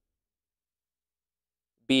regulation.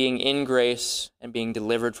 Being in grace and being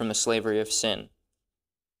delivered from the slavery of sin,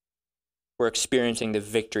 we're experiencing the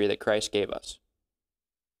victory that Christ gave us.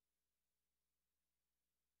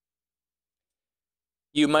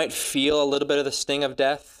 You might feel a little bit of the sting of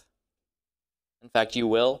death. In fact, you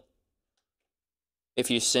will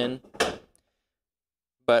if you sin.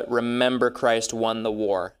 But remember, Christ won the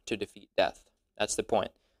war to defeat death. That's the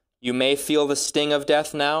point. You may feel the sting of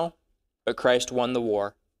death now, but Christ won the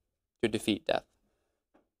war to defeat death.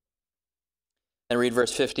 And read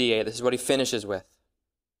verse 58. This is what he finishes with.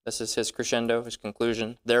 This is his crescendo, his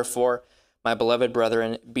conclusion. Therefore, my beloved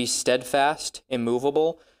brethren, be steadfast,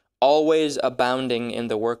 immovable, always abounding in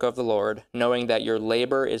the work of the Lord, knowing that your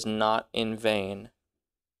labor is not in vain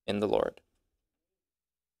in the Lord.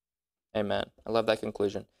 Amen. I love that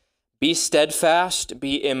conclusion. Be steadfast,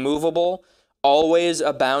 be immovable, always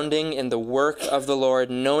abounding in the work of the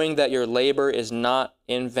Lord, knowing that your labor is not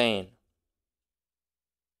in vain.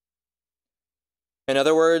 In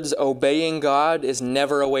other words, obeying God is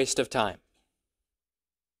never a waste of time.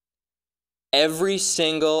 Every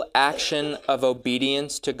single action of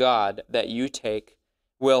obedience to God that you take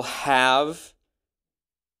will have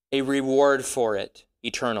a reward for it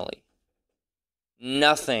eternally.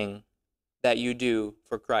 Nothing that you do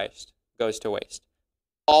for Christ goes to waste.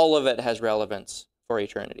 All of it has relevance for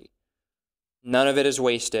eternity. None of it is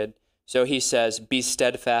wasted. So he says, be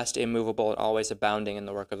steadfast, immovable, and always abounding in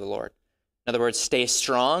the work of the Lord. In other words, stay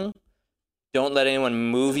strong. Don't let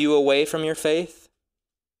anyone move you away from your faith.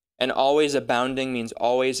 And always abounding means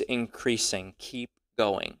always increasing. Keep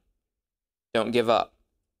going. Don't give up.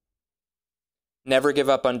 Never give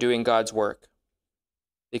up on doing God's work,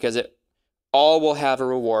 because it all will have a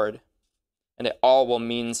reward, and it all will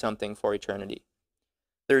mean something for eternity.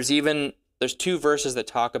 There's 2 verses that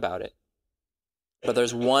talk about it, but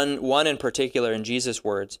there's one in particular in Jesus'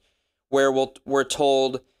 words where we're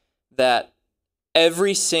told that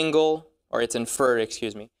every single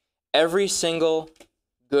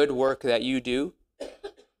good work that you do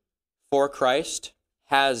for Christ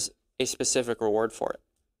has a specific reward for it.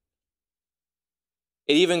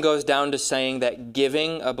 It even goes down to saying that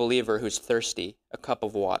giving a believer who's thirsty a cup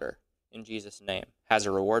of water in Jesus' name has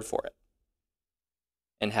a reward for it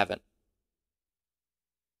in heaven.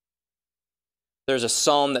 There's a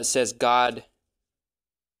psalm that says God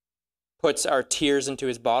puts our tears into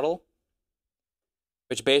his bottle,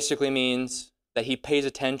 which basically means that he pays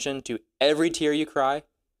attention to every tear you cry,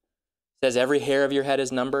 says every hair of your head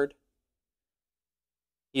is numbered.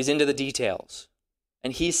 He's into the details.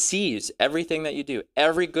 And he sees everything that you do.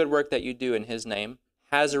 Every good work that you do in his name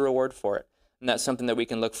has a reward for it. And that's something that we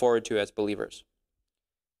can look forward to as believers.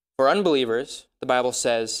 For unbelievers, the Bible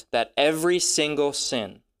says that every single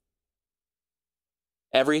sin,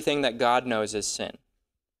 everything that God knows is sin,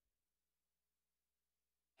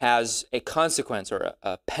 has a consequence or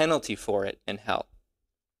a penalty for it in hell.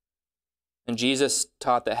 And Jesus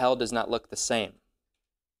taught that hell does not look the same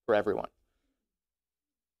for everyone.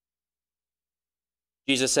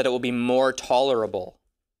 Jesus said it will be more tolerable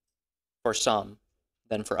for some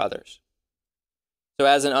than for others. So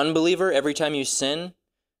as an unbeliever, every time you sin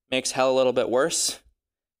makes hell a little bit worse.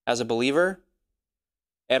 As a believer,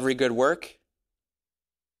 every good work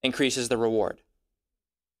increases the reward.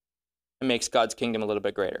 It makes God's kingdom a little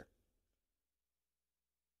bit greater.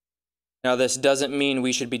 Now, this doesn't mean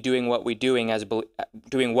we should be doing what we're doing as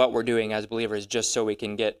believers just so we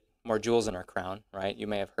can get more jewels in our crown, right? You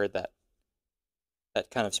may have heard that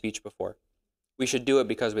kind of speech before. We should do it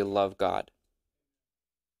because we love God.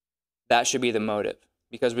 That should be the motive,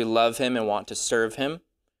 because we love him and want to serve him.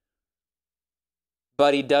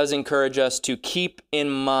 But he does encourage us to keep in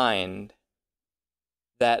mind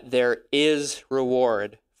that there is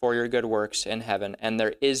reward for your good works in heaven, and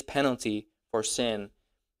there is penalty for sin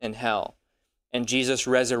in hell. And Jesus'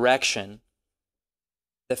 resurrection,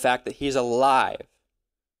 the fact that he's alive,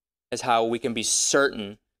 is how we can be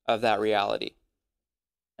certain of that reality,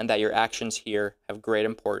 and that your actions here have great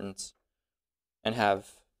importance and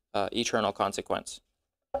have eternal consequence.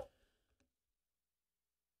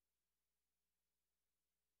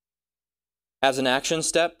 As an action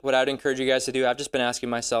step, what I would encourage you guys to do, I've just been asking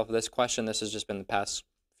myself this question. This has just been the past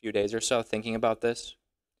few days or so, thinking about this.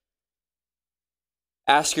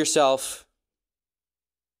 Ask yourself,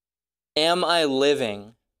 am I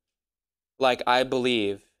living like I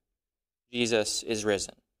believe Jesus is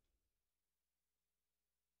risen?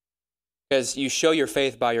 Because you show your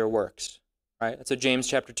faith by your works, right? That's what James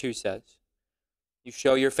chapter 2 says. You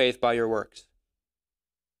show your faith by your works.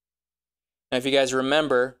 Now, if you guys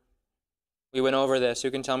remember, we went over this.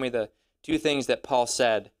 Who can tell me the 2 things that Paul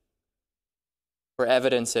said were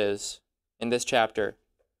evidences in this chapter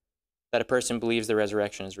that a person believes the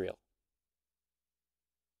resurrection is real?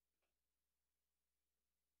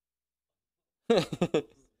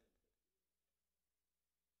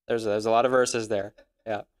 There's a lot of verses there.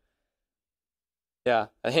 Yeah.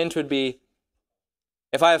 A hint would be,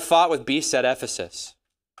 if I have fought with beasts at Ephesus,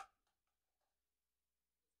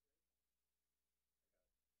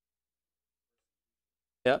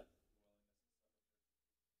 Yep.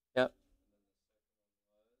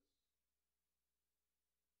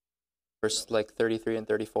 Verse 33 and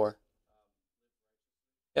 34.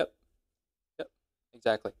 Yep.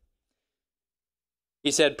 Exactly.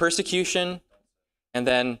 He said persecution and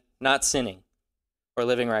then not sinning or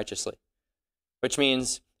living righteously. Which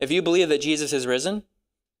means if you believe that Jesus is risen,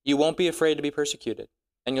 you won't be afraid to be persecuted.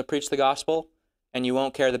 And you'll preach the gospel and you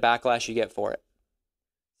won't care the backlash you get for it.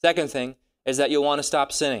 Second thing is that you'll want to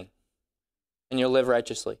stop sinning and you'll live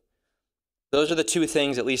righteously. Those are the 2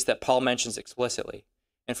 things, at least, that Paul mentions explicitly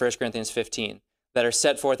in 1 Corinthians 15 that are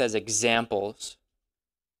set forth as examples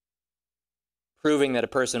proving that a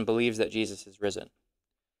person believes that Jesus is risen.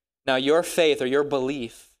 Now, your faith or your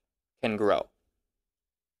belief can grow.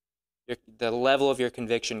 The level of your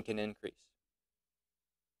conviction can increase.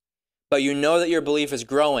 But you know that your belief is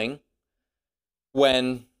growing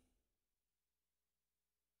when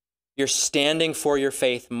you're standing for your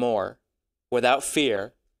faith more without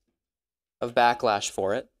fear of backlash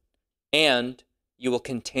for it, and you will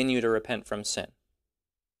continue to repent from sin.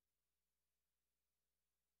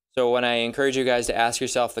 So when I encourage you guys to ask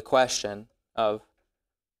yourself the question of,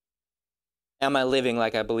 am I living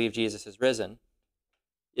like I believe Jesus is risen?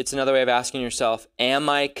 It's another way of asking yourself, am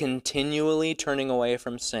I continually turning away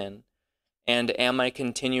from sin? And am I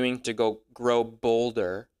continuing to grow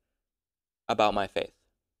bolder about my faith?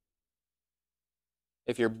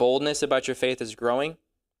 If your boldness about your faith is growing,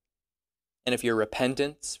 and if your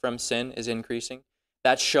repentance from sin is increasing,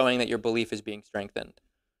 that's showing that your belief is being strengthened.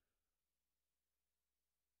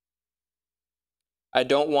 I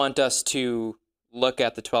don't want us to look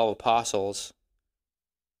at the 12 apostles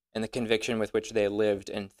and the conviction with which they lived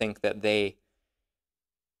and think that they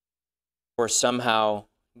were somehow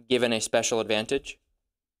given a special advantage.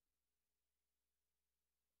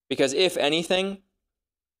 Because if anything,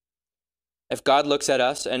 if God looks at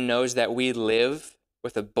us and knows that we live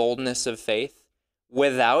with a boldness of faith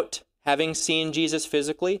without having seen Jesus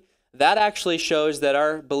physically, that actually shows that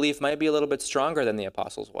our belief might be a little bit stronger than the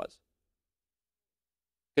apostles was.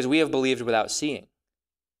 Because we have believed without seeing,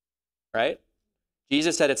 right?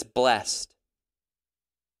 Jesus said it's blessed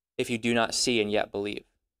if you do not see and yet believe.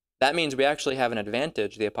 That means we actually have an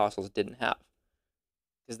advantage the apostles didn't have.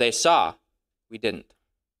 Because they saw, we didn't.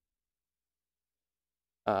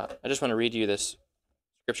 I just want to read you this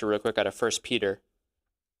scripture real quick out of 1 Peter.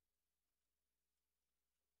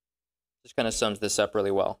 This kind of sums this up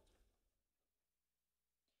really well.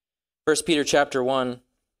 1 Peter chapter 1,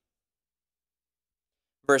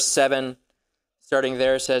 verse 7, starting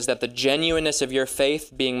there, says that the genuineness of your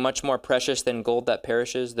faith, being much more precious than gold that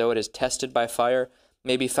perishes, though it is tested by fire,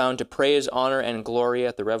 may be found to praise, honor, and glory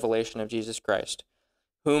at the revelation of Jesus Christ,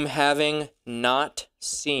 whom having not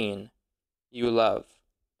seen, you love.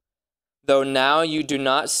 Though now you do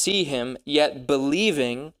not see him, yet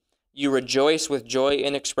believing, you rejoice with joy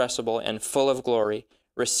inexpressible and full of glory,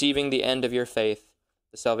 receiving the end of your faith,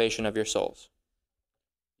 the salvation of your souls.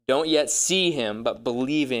 Don't yet see him, but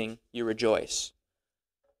believing, you rejoice,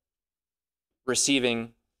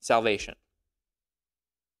 receiving salvation.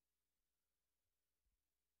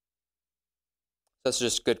 That's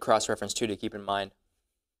just good cross-reference too to keep in mind.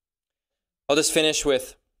 I'll just finish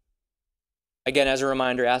with, again, as a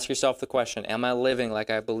reminder, ask yourself the question, am I living like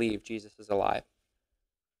I believe Jesus is alive?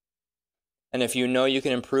 And if you know you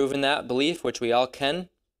can improve in that belief, which we all can,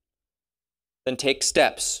 then take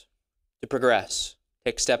steps to progress,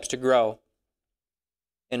 take steps to grow,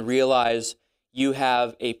 and realize you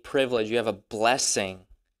have a privilege, you have a blessing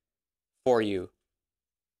for you,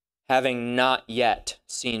 having not yet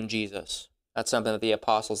seen Jesus. That's something that the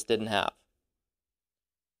apostles didn't have.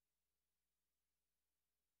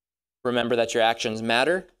 Remember that your actions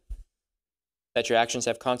matter, that your actions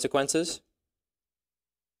have consequences,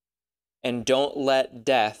 and don't let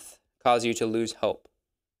death cause you to lose hope.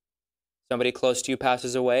 Somebody close to you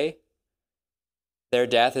passes away, their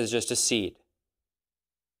death is just a seed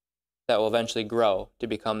that will eventually grow to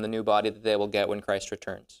become the new body that they will get when Christ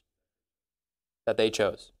returns. That they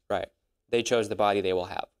chose, right? They chose the body they will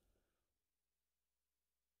have.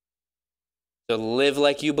 So live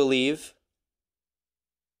like you believe.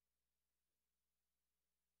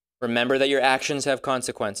 Remember that your actions have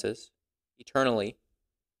consequences eternally.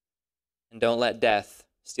 And don't let death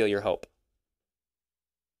steal your hope.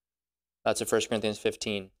 That's what 1 Corinthians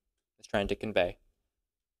 15 is trying to convey.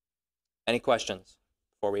 Any questions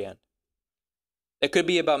before we end? It could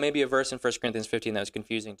be about maybe a verse in 1 Corinthians 15 that was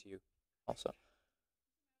confusing to you also.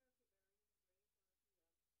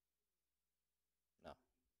 No.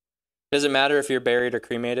 Does it matter if you're buried or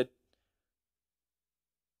cremated?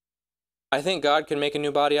 I think God can make a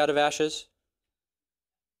new body out of ashes.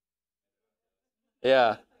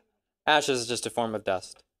 Yeah. Ashes is just a form of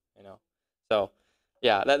dust, you know. So,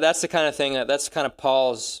 yeah, that's the kind of thing, that's kind of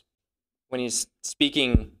Paul's, when he's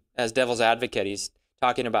speaking as devil's advocate, he's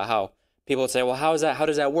talking about how people would say, well, how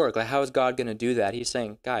does that work? Like, how is God going to do that? He's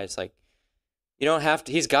saying, guys, like, you don't have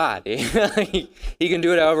to, he's God. He can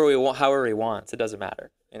do it however he wants. It doesn't matter.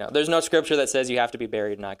 You know, there's no scripture that says you have to be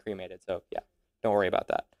buried, not cremated. So, yeah, don't worry about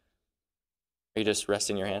that. Are you just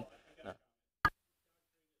resting your hand? No.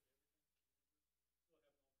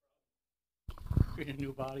 Create a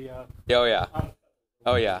new body out. Oh, yeah.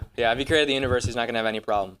 Oh, yeah. Yeah, if he created the universe, he's not going to have any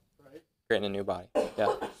problem creating a new body.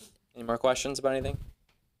 Yeah. Any more questions about anything?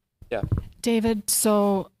 Yeah. David,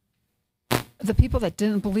 so the people that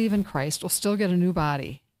didn't believe in Christ will still get a new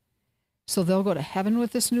body. So they'll go to heaven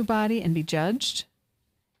with this new body and be judged?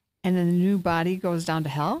 And then the new body goes down to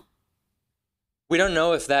hell? We don't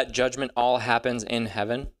know if that judgment all happens in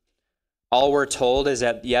heaven. All we're told is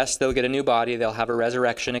that, yes, they'll get a new body, they'll have a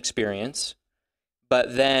resurrection experience,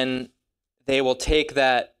 but then they will take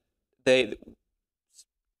that,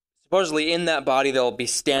 supposedly in that body they'll be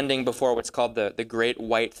standing before what's called the Great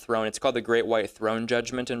White Throne. It's called the Great White Throne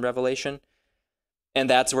Judgment in Revelation. And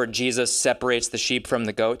that's where Jesus separates the sheep from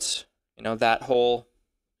the goats. You know, that whole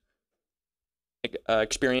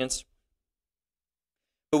experience.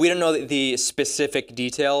 But we don't know the specific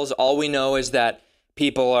details. All we know is that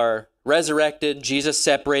people are resurrected. Jesus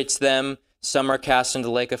separates them. Some are cast into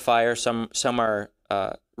the lake of fire. Some are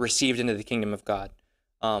received into the kingdom of God.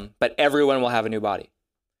 But everyone will have a new body.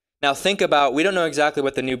 Now think about, we don't know exactly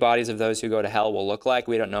what the new bodies of those who go to hell will look like.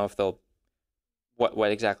 We don't know if they'll,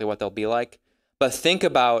 what exactly what they'll be like. But think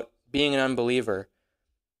about being an unbeliever,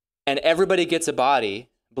 and everybody gets a body.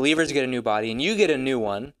 Believers get a new body, and you get a new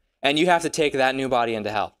one, and you have to take that new body into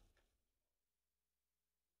hell.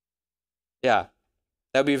 Yeah,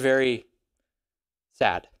 that would be very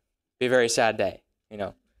sad. Be a very sad day, you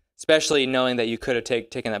know, especially knowing that you could have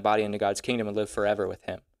taken that body into God's kingdom and lived forever with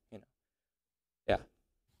Him. You know, yeah.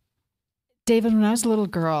 David, when I was a little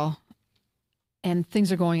girl and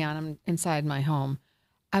things are going on inside my home,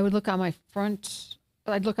 I would look out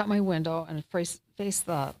I'd look out my window and face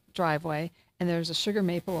the driveway, and there's a sugar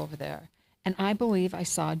maple over there. And I believe I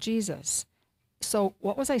saw Jesus. So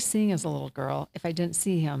what was I seeing as a little girl if I didn't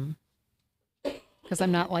see him? Because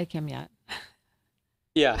I'm not like him yet.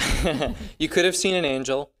 Yeah. You could have seen an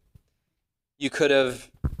angel. You could have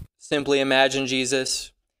simply imagined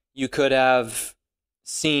Jesus. You could have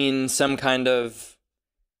seen some kind of,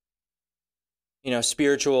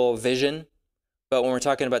 spiritual vision. But when we're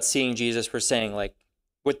talking about seeing Jesus, we're saying like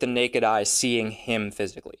with the naked eye, seeing him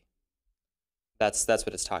physically. That's what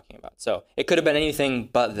it's talking about. So it could have been anything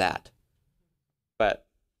but that. But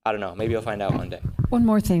I don't know. Maybe you'll find out one day. One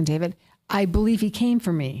more thing, David. I believe he came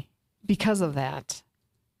for me because of that.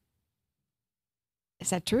 Is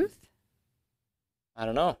that truth? I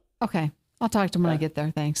don't know. Okay. I'll talk to him when I get there.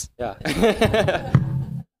 Thanks. Yeah.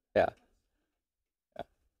 Yeah.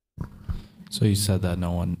 So you said that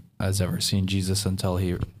no one has ever seen Jesus until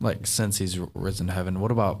since he's risen to heaven.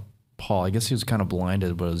 What about Paul? I guess he was kind of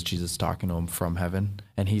blinded, but it was Jesus talking to him from heaven.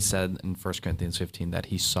 And he said in 1 Corinthians 15 that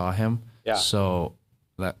he saw him. Yeah. So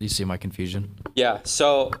that, you see my confusion? Yeah.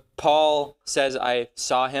 So Paul says, I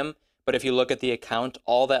saw him. But if you look at the account,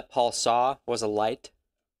 all that Paul saw was a light.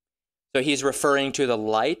 So he's referring to the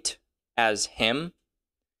light as him.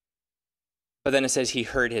 But then it says he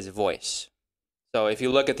heard his voice. So if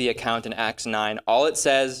you look at the account in Acts 9, all it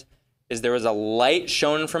says is there was a light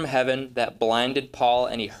shone from heaven that blinded Paul,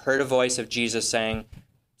 and he heard a voice of Jesus saying,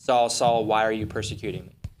 Saul, Saul, why are you persecuting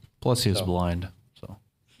me? Plus he was blind. So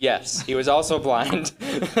yes, he was also blind.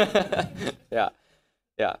 Yeah.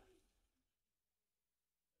 Yeah.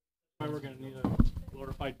 Why we're going to need a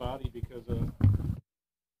glorified body because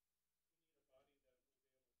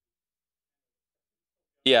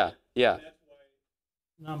Yeah. Yeah. that's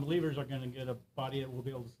why non-believers are going to get a body that will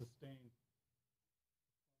be able to sustain.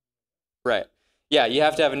 Right. Yeah, you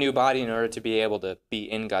have to have a new body in order to be able to be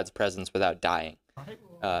in God's presence without dying.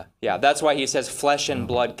 Right? Yeah, that's why he says flesh and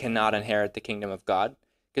blood cannot inherit the kingdom of God,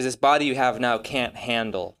 because this body you have now can't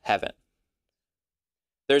handle heaven.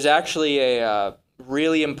 There's actually a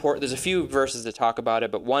really important, there's a few verses that talk about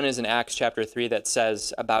it, but one is in Acts chapter 3 that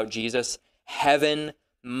says about Jesus, heaven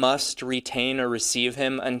must retain or receive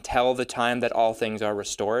him until the time that all things are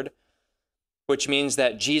restored, which means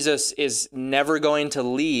that Jesus is never going to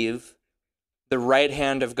leave the right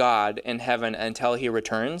hand of God in heaven until he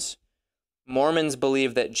returns. Mormons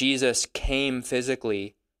believe that Jesus came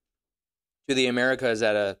physically to the Americas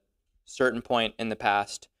at a certain point in the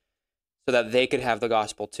past so that they could have the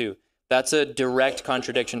gospel too. That's a direct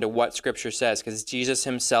contradiction to what Scripture says, because Jesus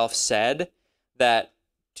himself said that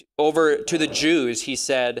over to the Jews, he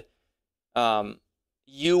said,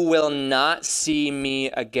 you will not see me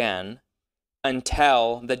again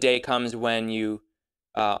until the day comes when you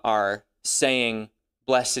are saying,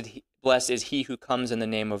 blessed is he who comes in the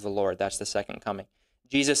name of the Lord. That's the second coming.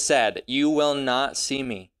 Jesus said, you will not see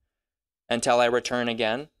me until I return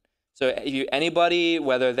again. So anybody,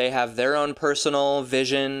 whether they have their own personal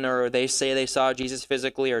vision or they say they saw Jesus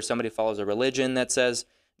physically, or somebody follows a religion that says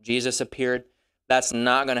Jesus appeared, that's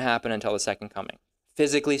not going to happen until the second coming.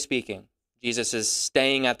 Physically speaking, Jesus is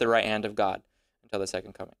staying at the right hand of God until the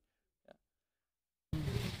second coming.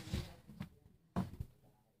 Yeah.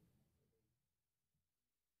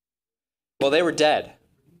 Well, they were dead.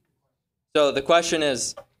 So the question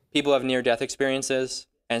is, people have near-death experiences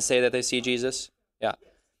and say that they see Jesus. Yeah.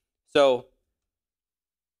 So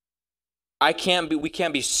we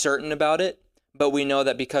can't be certain about it, but we know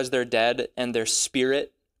that because they're dead and their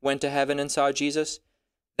spirit went to heaven and saw Jesus,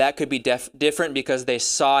 that could be different because they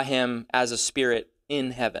saw him as a spirit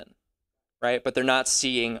in heaven, right? But they're not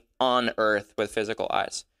seeing on earth with physical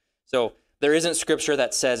eyes. So there isn't scripture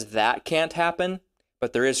that says that can't happen,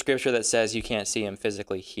 But there is scripture that says you can't see him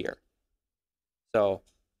physically here. So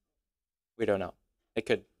we don't know. That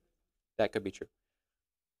could be true.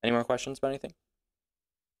 Any more questions about anything?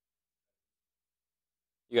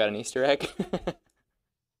 You got an Easter egg?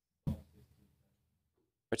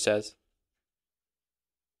 Which says?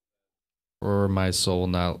 For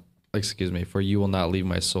you will not leave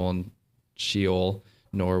my soul in Sheol,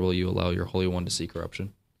 nor will you allow your Holy One to see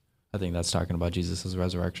corruption. I think that's talking about Jesus'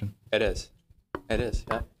 resurrection. It is,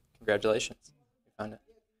 yeah. Congratulations. You found it.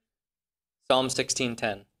 Psalm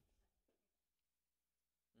 16:10.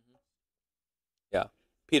 Yeah.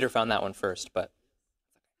 Peter found that one first, but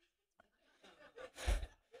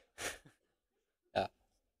yeah.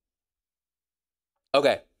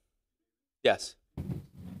 Okay. Yes.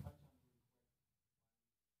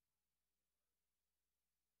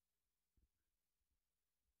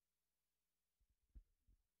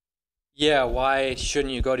 Yeah, why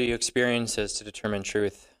shouldn't you go to your experiences to determine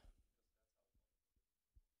truth?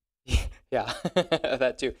 Yeah,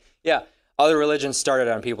 that too. Yeah, other religions started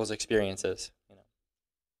on people's experiences.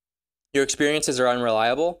 Your experiences are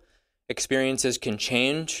unreliable. Experiences can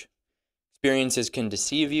change. Experiences can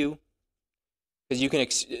deceive you.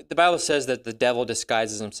 Because the Bible says that the devil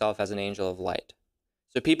disguises himself as an angel of light.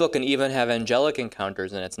 So people can even have angelic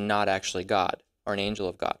encounters and it's not actually God or an angel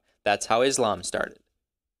of God. That's how Islam started.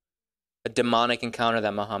 A demonic encounter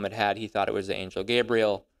that Muhammad had, he thought it was the angel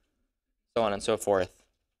Gabriel, so on and so forth.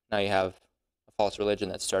 Now you have a false religion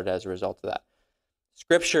that started as a result of that.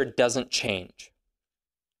 Scripture doesn't change.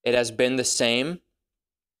 It has been the same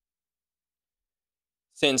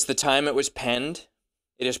since the time it was penned.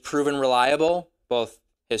 It is proven reliable, both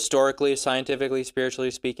historically, scientifically,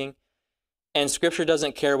 spiritually speaking. And Scripture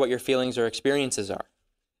doesn't care what your feelings or experiences are.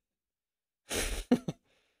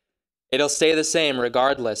 It'll stay the same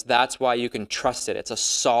regardless. That's why you can trust it. It's a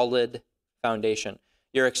solid foundation.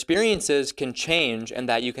 Your experiences can change, and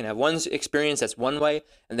that you can have one experience that's one way,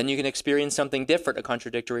 and then you can experience something different, a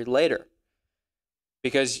contradictory later.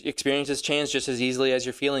 Because experiences change just as easily as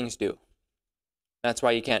your feelings do. That's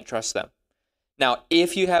why you can't trust them. Now,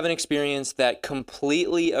 if you have an experience that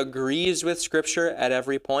completely agrees with Scripture at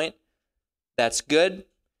every point, that's good,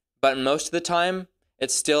 but most of the time,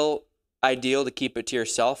 it's still ideal to keep it to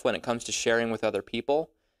yourself when it comes to sharing with other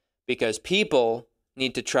people, because people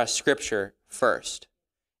need to trust Scripture first.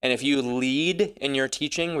 And if you lead in your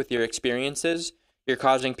teaching with your experiences, you're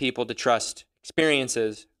causing people to trust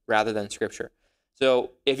experiences rather than Scripture.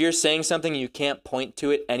 So if you're saying something you can't point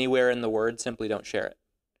to it anywhere in the Word, simply don't share it.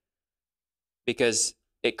 Because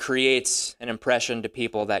it creates an impression to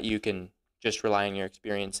people that you can just rely on your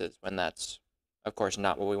experiences, when that's, of course,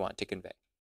 not what we want to convey.